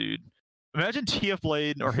slots, dude. Imagine TF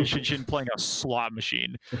Blade or Hishinshin playing a slot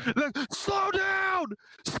machine. Like, slow down!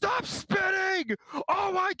 Stop spinning!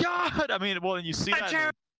 Oh my god! I mean, well, and you see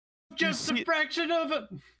that. Just a fraction of it.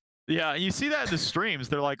 Yeah, you see that in the streams.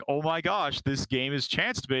 They're like, oh my gosh, this game is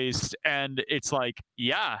chance-based. And it's like,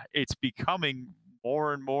 yeah, it's becoming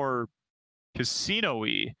more and more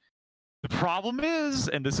casino-y. The problem is,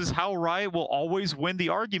 and this is how Riot will always win the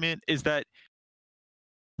argument, is that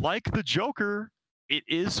like the Joker,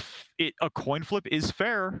 a coin flip is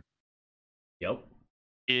fair. Yep.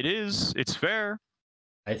 It is. It's fair.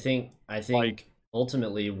 I think like,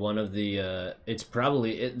 ultimately one of the it's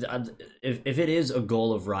probably if it is a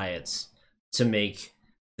goal of Riot's to make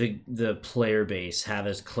the player base have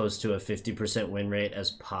as close to a 50% win rate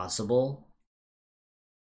as possible.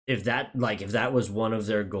 If that was one of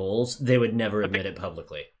their goals, they would never admit it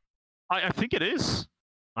publicly. I think it is.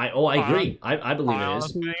 I agree. I believe it is. I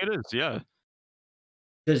honestly think it is. Yeah.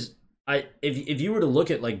 Because if you were to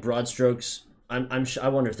look at like broad strokes, I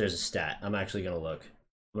wonder if there's a stat. I'm actually gonna look.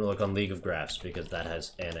 I'm gonna look on League of Graphs because that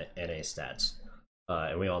has NA stats,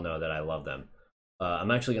 and we all know that I love them.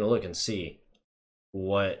 I'm actually gonna look and see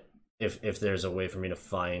what if there's a way for me to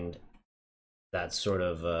find that sort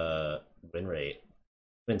of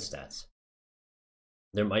win stats.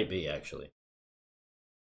 There might be actually.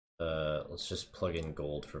 Let's just plug in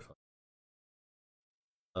gold for fun.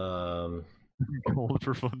 Gold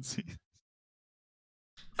for funsies.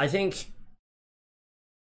 I think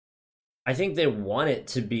they want it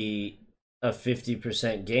to be a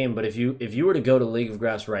 50% game, but if you were to go to League of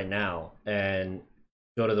Graphs right now and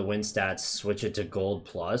go to the win stats, switch it to gold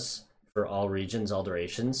plus for all regions, all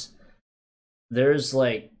durations, there's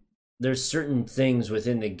certain things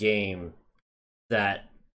within the game that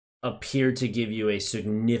appear to give you a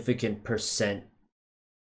significant percent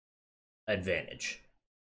advantage.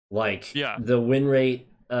 Like, the win rate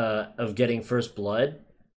of getting first blood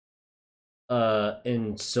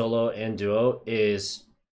in solo and duo is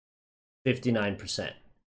 59%.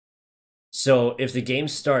 So if the game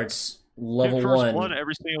starts level Get first 1, blood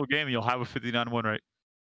every single game, you'll have a 59 win rate.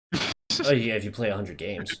 oh yeah, if you play 100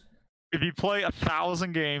 games. If you play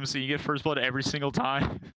 1,000 games and you get first blood every single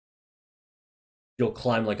time, You'll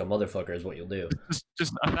climb like a motherfucker is what you'll do.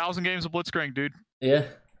 just 1,000 games of Blitzcrank, dude. Yeah.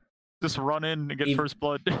 Just run in and get first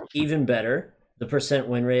blood. Even better, the percent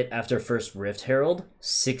win rate after first Rift Herald,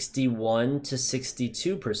 61 to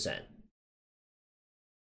 62%.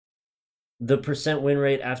 The percent win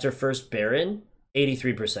rate after first Baron,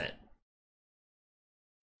 83%.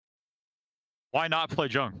 Why not play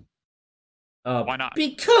Jung? Why not?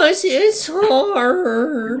 Because it's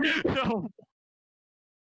hard. No.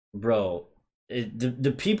 Bro,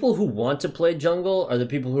 the people who want to play jungle are the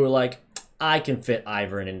people who are like, I can fit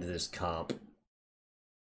Ivern into this comp.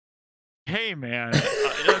 Hey man,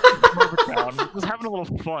 just having a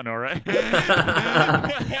little fun, all right?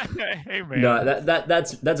 Hey man. No,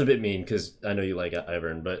 that's a bit mean because I know you like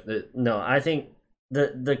Ivern, but no, I think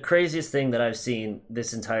the craziest thing that I've seen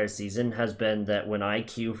this entire season has been that when I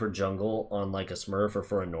queue for jungle on like a Smurf or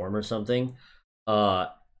for a Norm or something,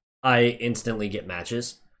 I instantly get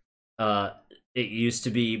matches. It used to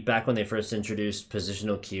be back when they first introduced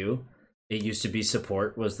positional queue. It used to be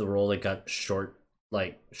support was the role that got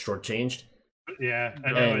shortchanged. Yeah,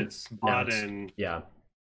 I know it's bot and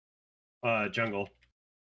jungle.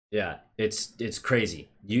 Yeah, it's crazy.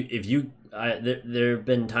 There have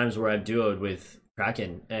been times where I've duoed with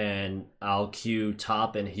Kraken and I'll queue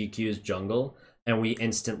top and he queues jungle and we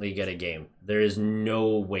instantly get a game. There is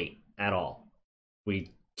no wait at all.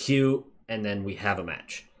 We queue and then we have a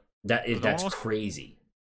match. That's crazy.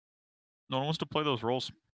 No one wants to play those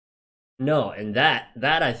roles. No, and that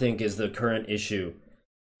I think is the current issue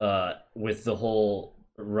with the whole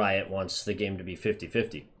Riot wants the game to be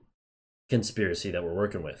 50-50 conspiracy that we're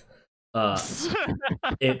working with. It's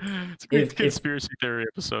a great conspiracy theory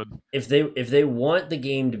episode. If they want the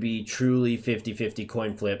game to be truly 50-50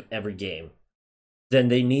 coin flip every game, then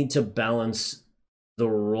they need to balance the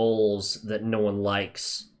roles that no one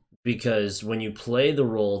likes. Because when you play the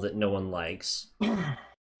role that no one likes,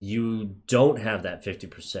 you don't have that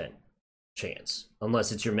 50% chance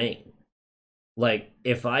unless it's your main. Like,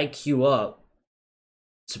 if I queue up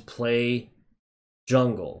to play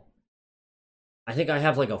jungle, I think I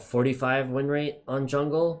have like a 45 win rate on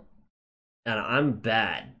jungle, and I'm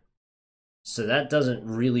bad. So that doesn't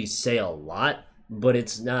really say a lot, but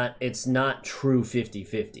it's not true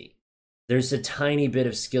 50-50. There's a tiny bit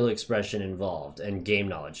of skill expression involved and game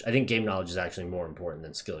knowledge. I think game knowledge is actually more important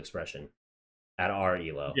than skill expression at our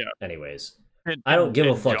elo. Yeah. Anyways, I don't give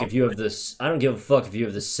a fuck if you have this. I don't give a fuck if you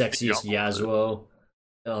have the sexiest Yasuo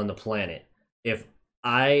on the planet. If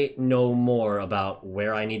I know more about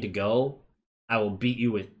where I need to go, I will beat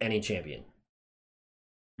you with any champion.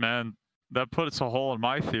 Man, that puts a hole in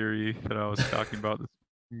my theory that I was talking about.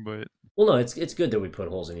 But well, no, it's good that we put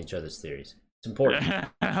holes in each other's theories. It's important.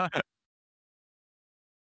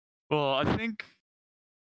 Well, I think,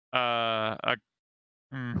 well,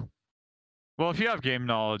 if you have game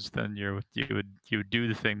knowledge, then you would do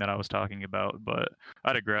the thing that I was talking about. But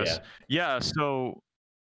I digress. Yeah. So,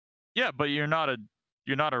 yeah, but you're not a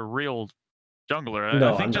real jungler.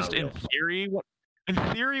 No, I think I'm just not in real.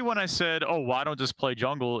 theory, when I said, "Oh, why don't just play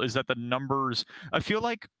jungle?" is that the numbers. I feel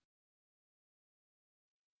like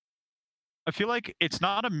it's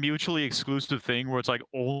not a mutually exclusive thing where it's like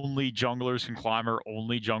only junglers can climb or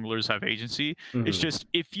only junglers have agency. Mm-hmm. It's just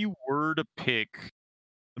if you were to pick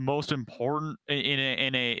the most important in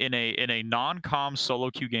a non-com solo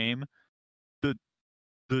queue game, the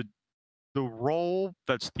role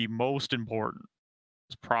that's the most important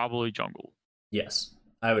is probably jungle. Yes,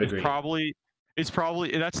 I would agree. It's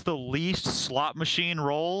probably that's the least slot machine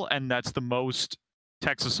role, and that's the most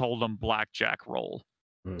Texas Hold'em blackjack role.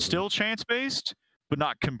 Mm-hmm. Still chance based, but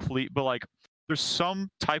not complete. But like, there's some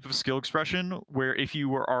type of skill expression where if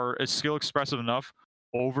you are skill expressive enough,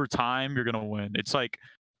 over time you're gonna win. It's like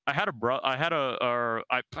he's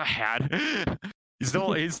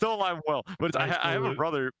still alive and well, but I have a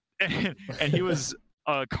brother, and he was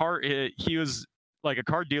he was like a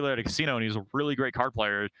card dealer at a casino, and he was a really great card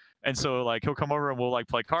player. And so like he'll come over and we'll like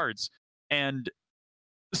play cards, and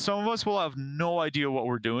some of us will have no idea what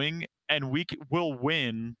we're doing, and we will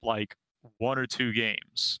win like 1 or 2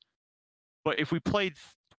 games. But if we played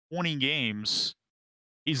 20 games,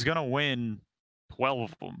 he's gonna win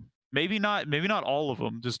 12 of them. Maybe not all of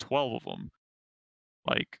them, just 12 of them.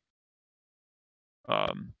 Like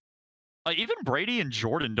even Brady and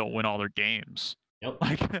Jordan don't win all their games. Yep.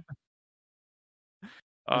 Like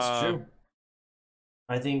that's true.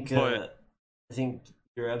 I think think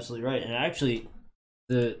you're absolutely right. And actually,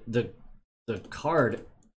 the card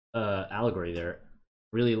allegory there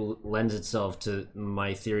really lends itself to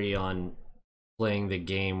my theory on playing the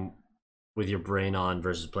game with your brain on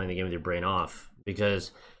versus playing the game with your brain off.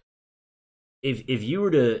 Because if you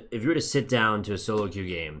were to sit down to a solo queue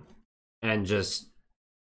game and just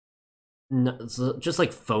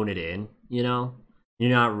like phone it in, you know, you're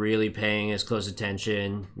not really paying as close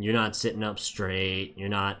attention. You're not sitting up straight. You're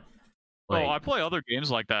not. Like, I play other games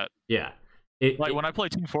like that. Yeah. When I play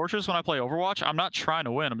Team Fortress, when I play Overwatch, I'm not trying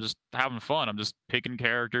to win. I'm just having fun. I'm just picking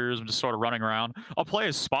characters. I'm just sort of running around. I'll play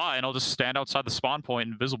as Spy, and I'll just stand outside the spawn point,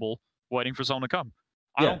 invisible, waiting for someone to come.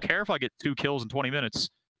 I don't care if I get 2 kills in 20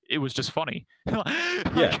 minutes. It was just funny.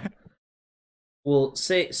 Yeah. Well,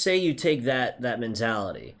 say you take that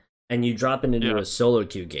mentality and you drop it into a solo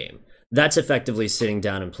queue game. That's effectively sitting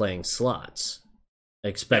down and playing slots,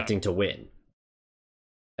 expecting to win.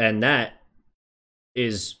 And that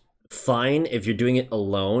is fine if you're doing it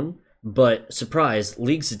alone, but surprise,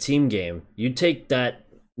 League's a team game. You take that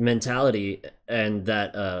mentality and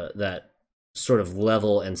that sort of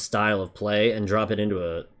level and style of play and drop it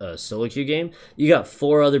into a solo queue game, you got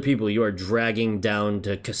 4 other people you are dragging down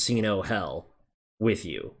to casino hell with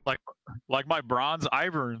you. Like my bronze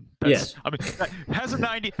Ivern. Yes. I mean, that has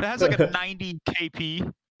like a 90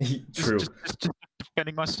 KP. True. Just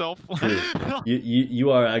defending myself. True.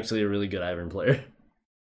 You are actually a really good Ivern player.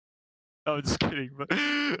 I'm just kidding, but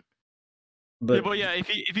yeah,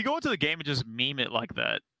 if you go into the game and just meme it like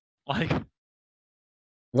that,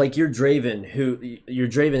 like you're Draven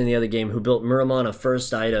in the other game who built Muramana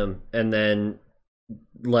first item and then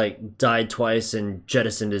like died twice and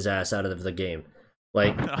jettisoned his ass out of the game.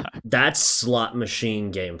 Like that's slot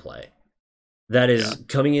machine gameplay. That is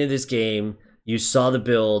coming into this game. You saw the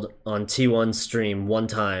build on T1 stream one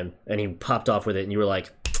time and he popped off with it and you were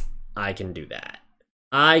like, I can do that.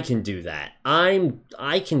 I can do that. I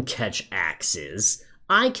can catch axes.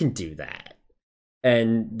 I can do that.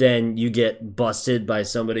 And then you get busted by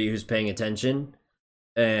somebody who's paying attention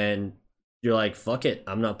and you're like, fuck it,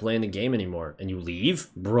 I'm not playing the game anymore. And you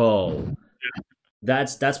leave? Bro.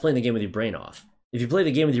 That's playing the game with your brain off. If you play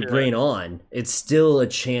the game with your brain on, it's still a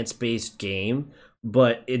chance-based game,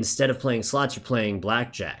 but instead of playing slots, you're playing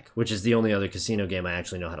blackjack, which is the only other casino game I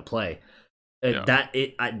actually know how to play.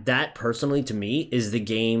 That personally to me is the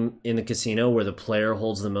game in the casino where the player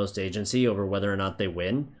holds the most agency over whether or not they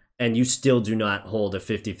win, and you still do not hold a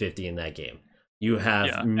 50-50 in that game. You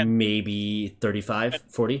have maybe 35,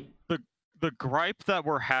 40. The gripe that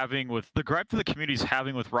the community's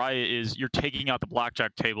having with Riot is you're taking out the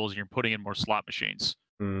blackjack tables and you're putting in more slot machines.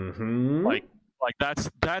 Mm-hmm. Like that's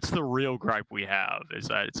the real gripe we have, is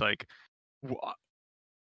that it's like,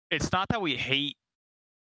 it's not that we hate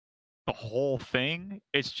the whole thing,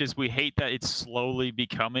 it's just we hate that it's slowly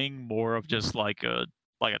becoming more of just like a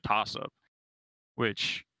toss-up. And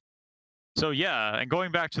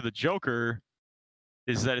going back to the Joker,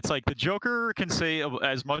 is that it's like the Joker can say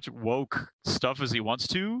as much woke stuff as he wants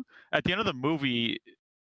to. At the end of the movie,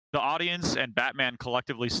 the audience and Batman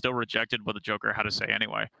collectively still rejected what the Joker had to say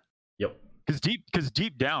anyway. Yep. Because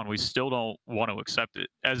deep down, we still don't want to accept it.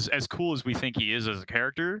 As cool as we think he is as a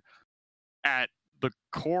character, at the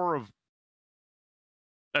core of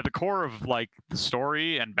like the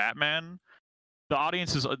story and Batman, the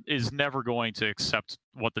audience is never going to accept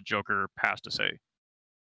what the Joker has to say.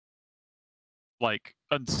 Like,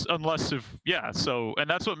 unless and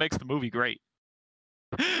that's what makes the movie great.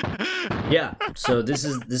 Yeah, so this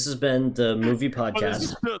has been the movie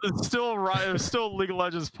podcast. It's still League of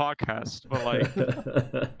Legends podcast, but like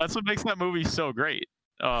that's what makes that movie so great.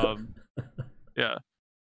 Yeah,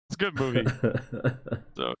 it's a good movie.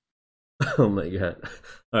 So. Oh my god!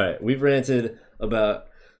 All right, we've ranted about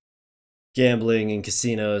gambling and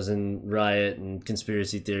casinos and Riot and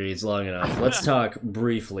conspiracy theories long enough. Let's talk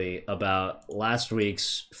briefly about last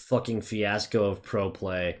week's fucking fiasco of pro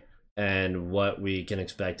play and what we can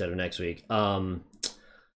expect out of next week. For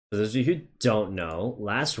those of you who don't know,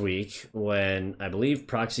 last week when I believe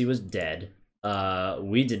Proxy was dead,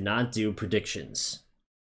 we did not do predictions.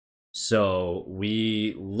 So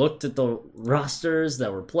we looked at the rosters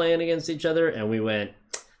that were playing against each other and we went,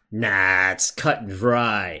 nah, it's cut and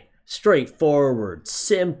dry. Straightforward,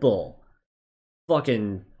 simple.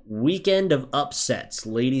 Fucking weekend of upsets,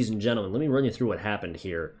 ladies and gentlemen. Let me run you through what happened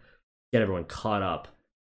here. Get everyone caught up.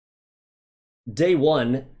 Day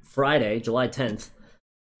 1, Friday, July 10th.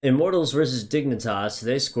 Immortals versus Dignitas.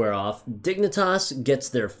 They square off. Dignitas gets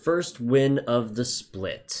their first win of the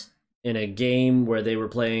split in a game where they were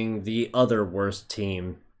playing the other worst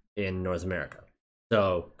team in North America.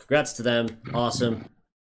 So, congrats to them. Awesome.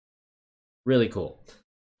 Really cool.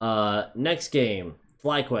 Next game,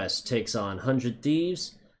 FlyQuest takes on 100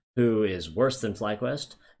 Thieves, who is worse than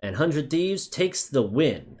FlyQuest, and 100 Thieves takes the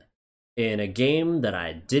win in a game that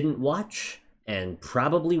I didn't watch and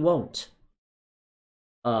probably won't.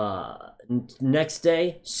 Next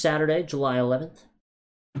day, Saturday, July 11th,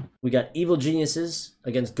 we got Evil Geniuses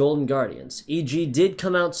against Golden Guardians. EG did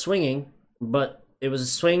come out swinging, but it was a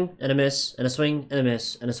swing and a miss, and a swing and a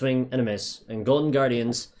miss, and a swing and a miss, and Golden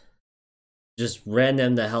Guardians just ran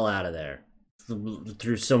them the hell out of there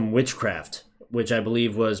through some witchcraft, which I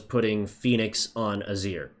believe was putting Phoenix on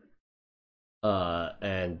Azir.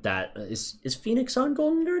 And that is Phoenix on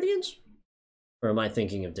Golden Guardians? Or am I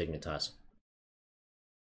thinking of Dignitas?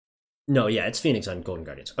 No, yeah, it's Phoenix on Golden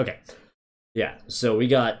Guardians. Okay. Yeah, so we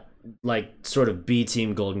got, like, sort of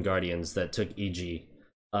B-team Golden Guardians that took EG.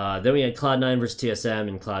 Then we had Cloud9 versus TSM,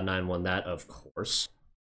 and Cloud9 won that, of course.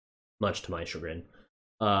 Much to my chagrin.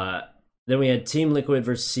 Then we had Team Liquid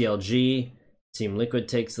versus CLG. Team Liquid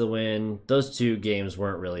takes the win. Those two games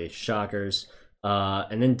weren't really shockers.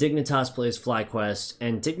 And then Dignitas plays FlyQuest,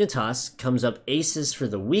 and Dignitas comes up aces for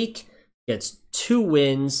the week, gets 2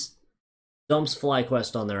 wins, dumps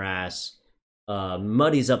FlyQuest on their ass,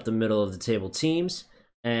 muddies up the middle of the table teams,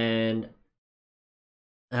 and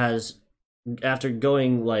has, after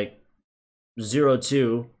going like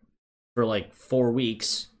 0-2 for like 4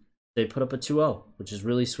 weeks, they put up a 2-0, which is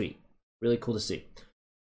really sweet. Really cool to see.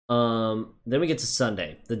 Then we get to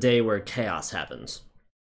Sunday, the day where chaos happens.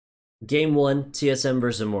 Game 1, TSM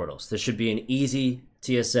versus Immortals. This should be an easy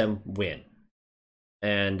TSM win.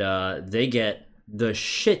 And they get the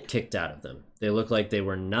shit kicked out of them. They look like they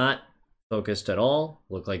were not focused at all.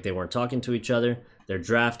 Looked like they weren't talking to each other. Their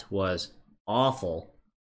draft was awful.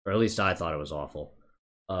 Or at least I thought it was awful.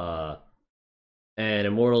 And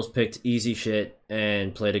Immortals picked easy shit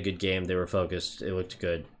and played a good game. They were focused. It looked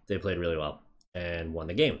good. They played really well and won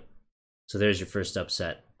the game. So there's your first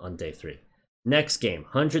upset on day 3. Next game,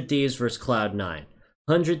 100 Thieves versus Cloud9.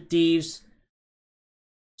 100 Thieves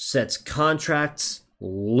sets contracts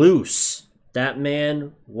loose. That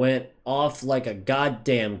man went off like a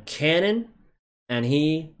goddamn cannon, and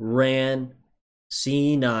he ran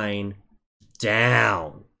C9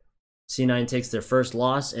 down. C9 takes their first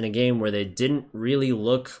loss in a game where they didn't really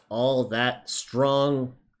look all that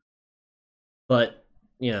strong, but,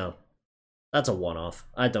 you know, that's a one-off.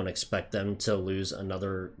 I don't expect them to lose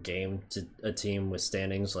another game to a team with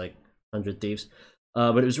standings like 100 Thieves.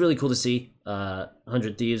 But it was really cool to see.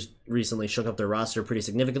 100 Thieves recently shook up their roster pretty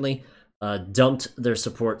significantly. Dumped their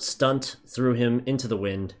support Stunt, threw him into the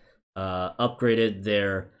wind. Upgraded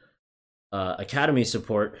their academy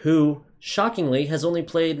support, who, shockingly, has only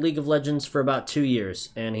played League of Legends for about 2 years.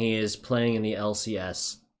 And he is playing in the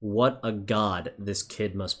LCS. What a god this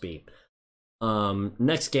kid must be.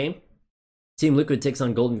 Next game. Team Liquid takes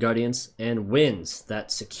on Golden Guardians and wins.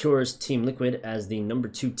 That secures Team Liquid as the number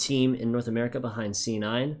 2 team in North America behind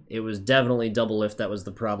C9. It was definitely double lift that was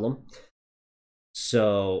the problem.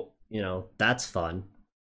 So, you know, that's fun.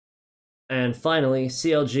 And finally,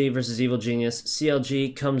 CLG versus Evil Genius.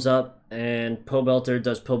 CLG comes up and Pobelter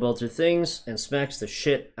does Pobelter things and smacks the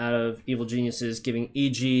shit out of Evil Geniuses, giving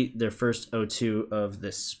EG their first 0-2 of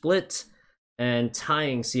this split and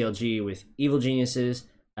tying CLG with Evil Geniuses,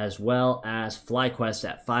 as well as FlyQuest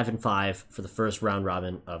at 5-5 for the first round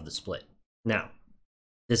robin of the split. Now,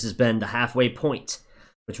 this has been the halfway point,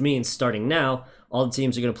 which means starting now, all the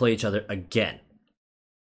teams are going to play each other again.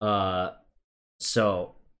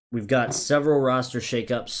 So we've got several roster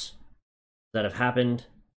shakeups that have happened.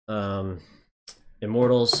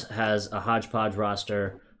 Immortals has a hodgepodge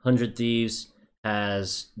roster. 100 Thieves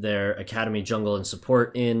has their academy, jungle, and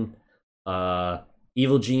support in.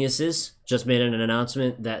 Evil Geniuses just made an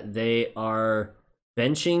announcement that they are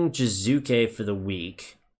benching Jizuke for the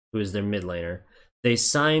week, who is their mid laner. They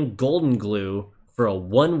signed Golden Glue for a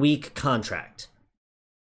 1-week contract.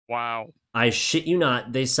 Wow. I shit you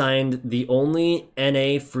not, they signed the only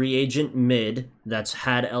NA free agent mid that's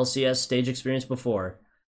had LCS stage experience before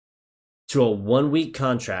to a 1-week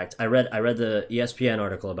contract. I read the ESPN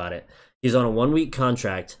article about it. He's on a 1-week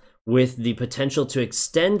contract with the potential to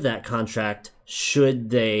extend that contract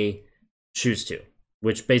should they choose to,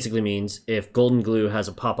 which basically means if Golden Glue has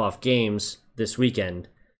a pop-off games this weekend,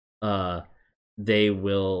 they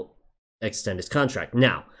will extend his contract.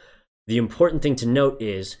 Now, the important thing to note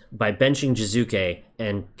is, by benching Jizuke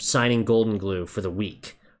and signing Golden Glue for the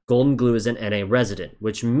week, Golden Glue is an NA resident,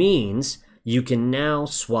 which means you can now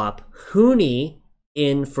swap Huni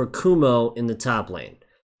in for Kumo in the top lane,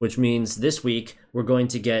 which means this week we're going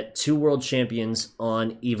to get 2 world champions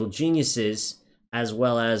on Evil Geniuses, as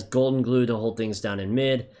well as Golden Glue to hold things down in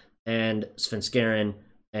mid, and Svenskeren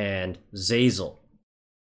and Zazel.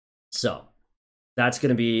 So that's going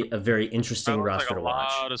to be a very interesting roster to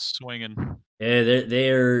watch. A lot of swinging.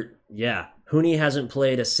 Yeah. Huni hasn't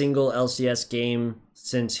played a single LCS game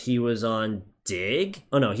since he was on Dig.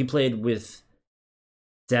 Oh no, he played with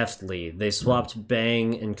Deftly. They swapped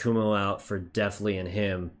Bang and Kumo out for Deftly and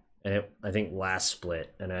him, and I think last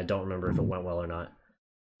split, and I don't remember if it went well or not.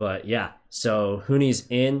 But yeah, so Huni's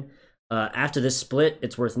in. After this split,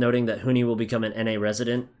 it's worth noting that Huni will become an NA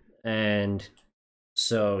resident, and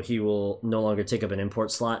so he will no longer take up an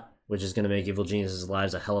import slot, which is going to make Evil Genius's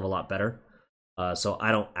lives a hell of a lot better. So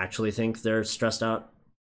I don't actually think they're stressed out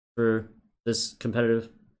for this competitive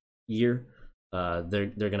year. They're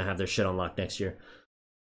going to have their shit on lock next year.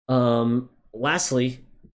 Lastly,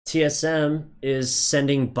 TSM is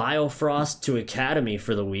sending Biofrost to Academy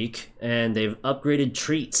for the week, and they've upgraded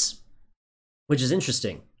Treats, which is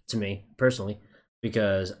interesting to me personally,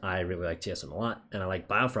 because I really like TSM a lot, and I like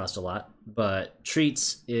Biofrost a lot, but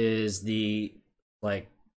Treats is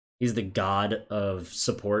he's the god of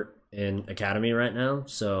support in Academy right now,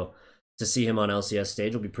 so to see him on LCS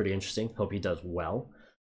stage will be pretty interesting. Hope he does well.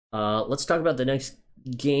 Let's talk about the next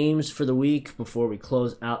games for the week before we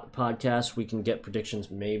close out the podcast. We can get predictions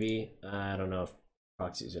maybe. I don't know if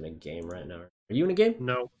Proxy's in a game right now. Are you in a game?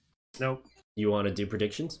 No. You want to do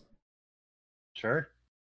predictions? Sure.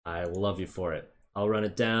 I will love you for it. I'll run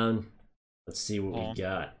it down. Let's see what we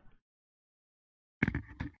got.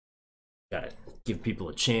 Gotta give people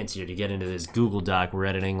a chance here to get into this Google Doc we're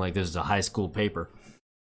editing like this is a high school paper.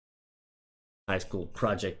 High school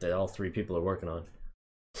project that all three people are working on.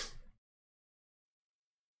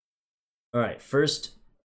 Alright, first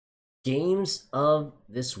games of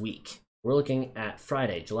this week. We're looking at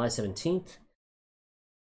Friday, July 17th.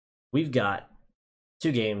 We've got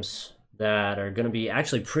two games that are going to be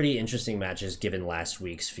actually pretty interesting matches given last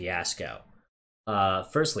week's fiasco.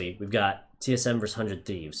 Firstly, we've got TSM versus 100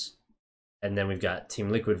 Thieves. And then we've got Team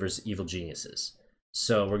Liquid versus Evil Geniuses.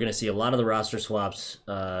 So we're going to see a lot of the roster swaps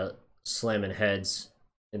slamming heads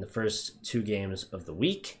in the first two games of the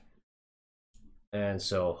week. And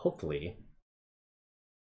so hopefully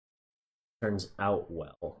turns out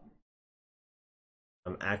well.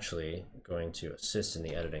 I'm actually going to assist in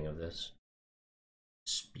the editing of this.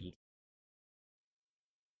 Speed.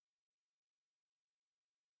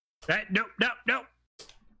 No.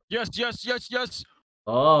 Yes.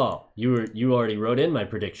 Oh, you already wrote in my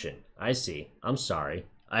prediction. I see. I'm sorry.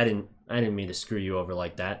 I didn't mean to screw you over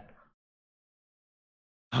like that.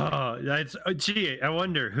 Oh, gee, I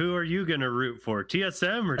wonder, who are you gonna root for?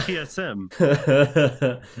 TSM or TSM?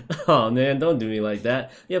 Oh man, don't do me like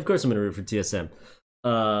that. Yeah, of course I'm gonna root for TSM.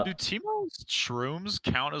 Do Teemo's shrooms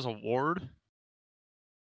count as a ward?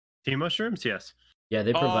 Teemo Shrooms, yes. Yeah,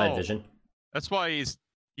 they provide vision. That's why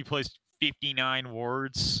he plays 59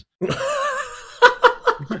 wards.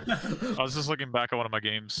 I was just looking back at one of my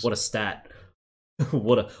games. What a stat.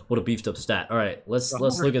 what a beefed up stat. All right, let's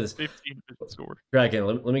look at this. 15 score. Kraken,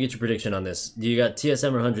 let me get your prediction on this. Do you got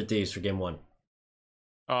TSM or 100 Thieves for game one?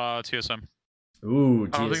 TSM. Ooh,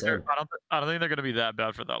 I don't TSM. think they're going to be that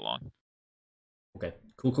bad for that long. Okay,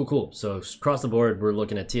 cool. So across the board, we're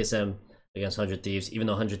looking at TSM against 100 Thieves, even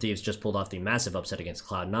though 100 Thieves just pulled off the massive upset against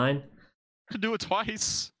Cloud9. Do it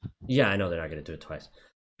twice. Yeah, I know they're not going to do it twice.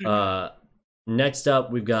 Next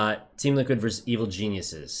up, we've got Team Liquid versus Evil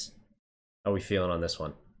Geniuses. How are we feeling on this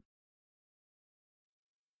one?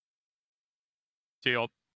 TL.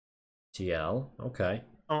 Okay.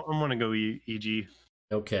 I'm gonna go EG.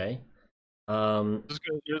 Okay. You're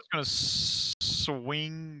just gonna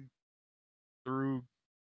swing through.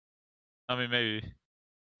 I mean, maybe.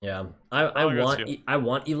 Yeah, I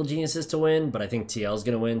want Evil Geniuses to win, but I think TL's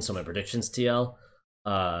gonna win, so my prediction's TL.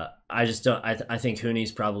 I just don't. I think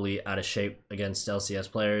Huni's probably out of shape against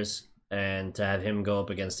LCS players, and to have him go up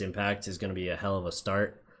against Impact is gonna be a hell of a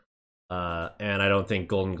start. And I don't think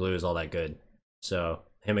Golden Glue is all that good. So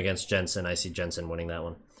him against Jensen, I see Jensen winning that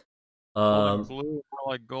one. Golden Glue, more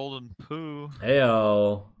like Golden Poo.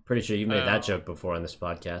 Heyo, pretty sure you made that joke before on this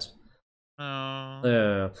podcast.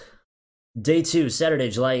 Day 2, Saturday,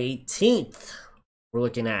 July 18th. We're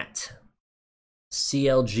looking at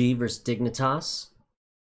CLG versus Dignitas,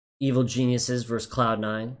 Evil Geniuses versus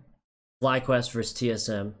Cloud9, FlyQuest versus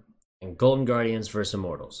TSM, and Golden Guardians versus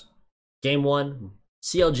Immortals. Game 1,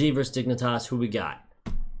 CLG versus Dignitas. Who we got?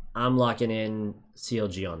 I'm locking in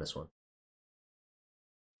CLG on this one.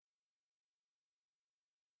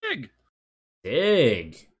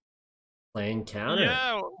 Dig. Playing counter.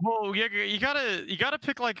 Yeah, well, you gotta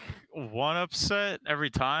pick like one upset every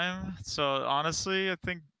time. So honestly, I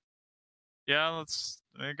think, yeah, let's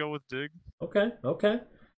go with Dig. Okay.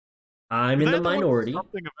 I'm in the minority.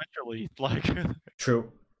 Something eventually, like.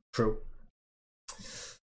 True.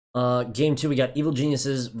 Game 2, we got Evil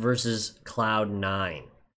Geniuses versus Cloud9.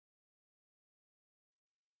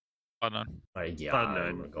 Cloud9. Yeah, Cloud9.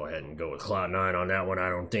 I'm gonna go ahead and go with Cloud9 on that one. I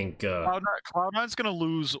don't think Cloud9's gonna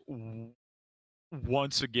lose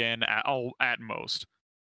once again at most.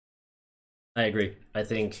 I agree. I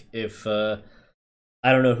think if I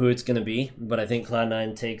don't know who it's gonna be, but I think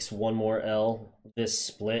Cloud9 takes one more L this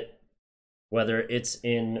split. Whether it's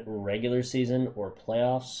in regular season or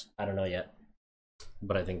playoffs, I don't know yet.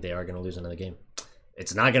 But I think they are gonna lose another game.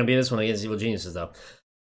 It's not gonna be this one against Evil Geniuses though.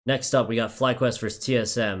 Next up, we got FlyQuest versus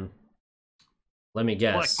TSM. Let me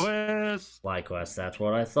guess. FlyQuest, that's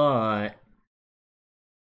what I thought.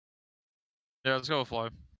 Yeah, let's go with Fly.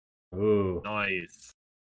 Ooh. Nice.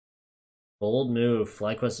 Bold move.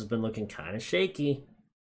 FlyQuest has been looking kind of shaky.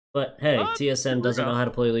 But hey, TSM doesn't know how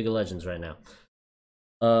to play League of Legends right now.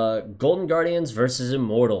 Golden Guardians versus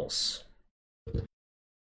Immortals.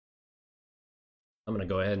 I'm going to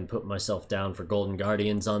go ahead and put myself down for Golden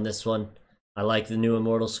Guardians on this one. I like the new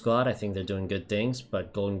Immortal squad. I think they're doing good things,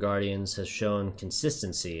 but Golden Guardians has shown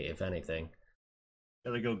consistency, if anything.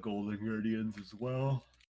 Gotta go Golden Guardians as well.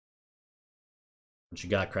 What you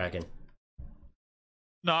got, Kraken?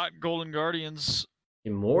 Not Golden Guardians.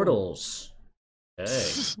 Immortals.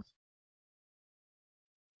 Hey.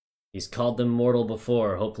 He's called them mortal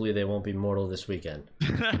before. Hopefully they won't be mortal this weekend.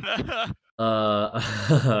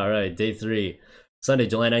 Alright, day 3. Sunday,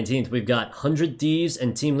 July 19th, we've got 100 Thieves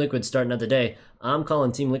and Team Liquid starting out the day. I'm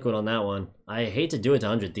calling Team Liquid on that one. I hate to do it to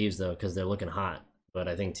 100 Thieves, though, because they're looking hot. But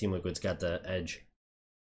I think Team Liquid's got the edge.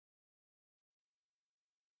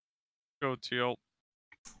 Go TL.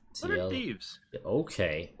 100 Thieves.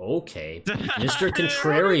 Okay. Mr.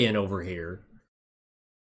 Contrarian over here.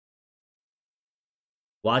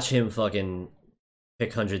 Watch him fucking pick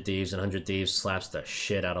 100 Thieves, and 100 Thieves slaps the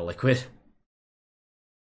shit out of Liquid.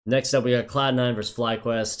 Next up, we got Cloud9 versus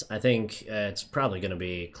FlyQuest. I think it's probably going to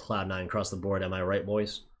be Cloud9 across the board. Am I right,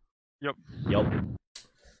 boys? Yep.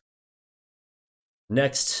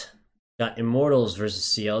 Next, got Immortals versus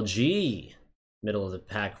CLG. Middle of the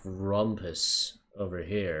pack rumpus over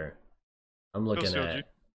here. I'm looking at...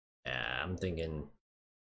 Yeah, I'm thinking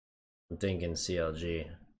CLG.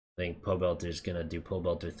 I think Pobelter's going to do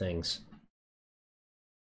Pobelter things.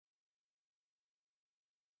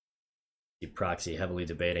 Proxy heavily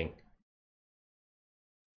debating.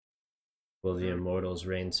 Will the Immortals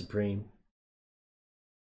reign supreme?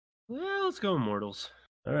 Well, let's go Immortals.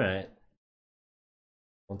 Alright.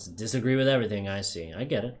 Wants to disagree with everything, I see. I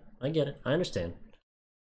get it. I understand.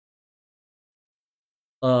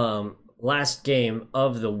 Last game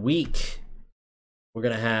of the week. We're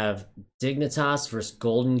gonna have Dignitas versus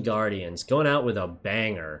Golden Guardians. Going out with a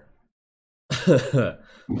banger.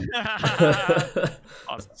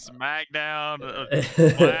 On SmackDown,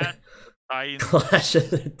 Clash of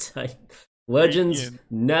the Titans. Legends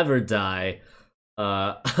never die.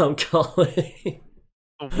 I'm calling.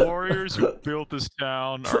 The Warriors who built this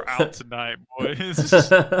town are out tonight, boys.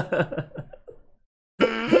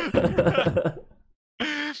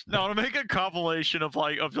 No, to make a compilation of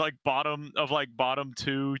bottom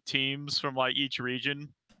 2 teams from like each region.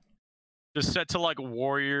 Just set to like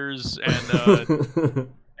Warriors and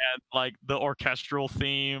like the orchestral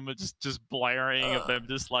theme, just blaring of them,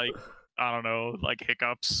 just like I don't know, like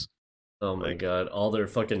hiccups. Oh my god, all their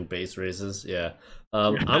fucking bass races, yeah.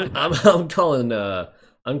 I'm calling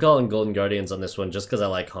Golden Guardians on this one just because I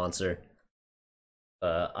like Hanser.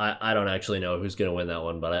 I don't actually know who's gonna win that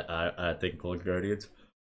one, but I think Golden Guardians.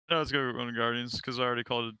 No, let's go Golden Guardians because I already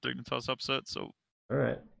called it a Dignitas upset. So all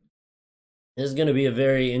right. This is going to be a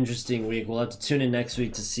very interesting week. We'll have to tune in next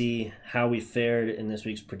week to see how we fared in this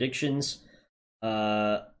week's predictions.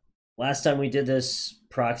 Last time we did this,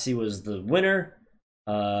 Proxy was the winner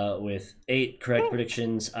with 8 correct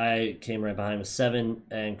predictions. I came right behind with 7,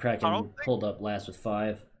 and Kraken pulled up last with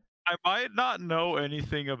 5. I might not know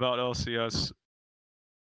anything about LCS.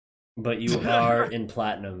 But you are in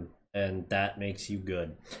Platinum, and that makes you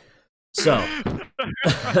good. So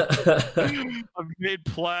I've made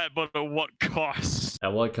plat, but at what cost?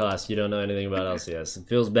 At what cost? You don't know anything about LCS. It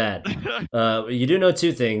feels bad. You do know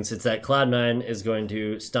 2 things. It's that Cloud9 is going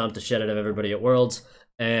to stomp the shit out of everybody at Worlds,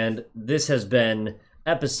 and this has been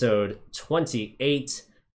episode 28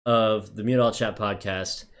 of the Mute All Chat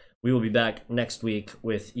podcast. We will be back next week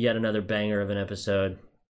with yet another banger of an episode.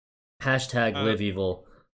 Hashtag live evil.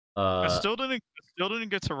 I still didn't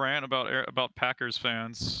get to rant about Packers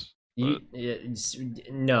fans.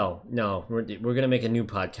 No, we're gonna make a new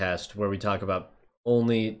podcast where we talk about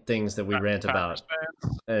only things that we rant Packers about.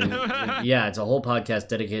 fans. And yeah, it's a whole podcast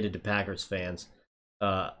dedicated to Packers fans.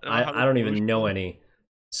 I don't even know any.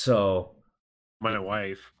 So My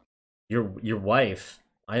wife. your wife.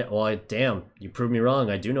 Damn, you proved me wrong.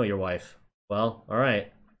 I do know your wife. Well, all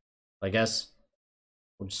right. I guess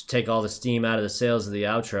we'll just take all the steam out of the sails of the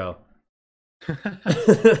outro.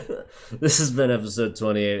 This has been episode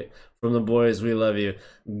 28 from the boys. We love you.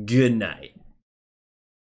 Good night.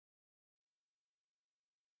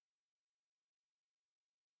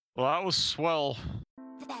 Well, that was swell.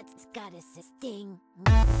 That's gotta sting.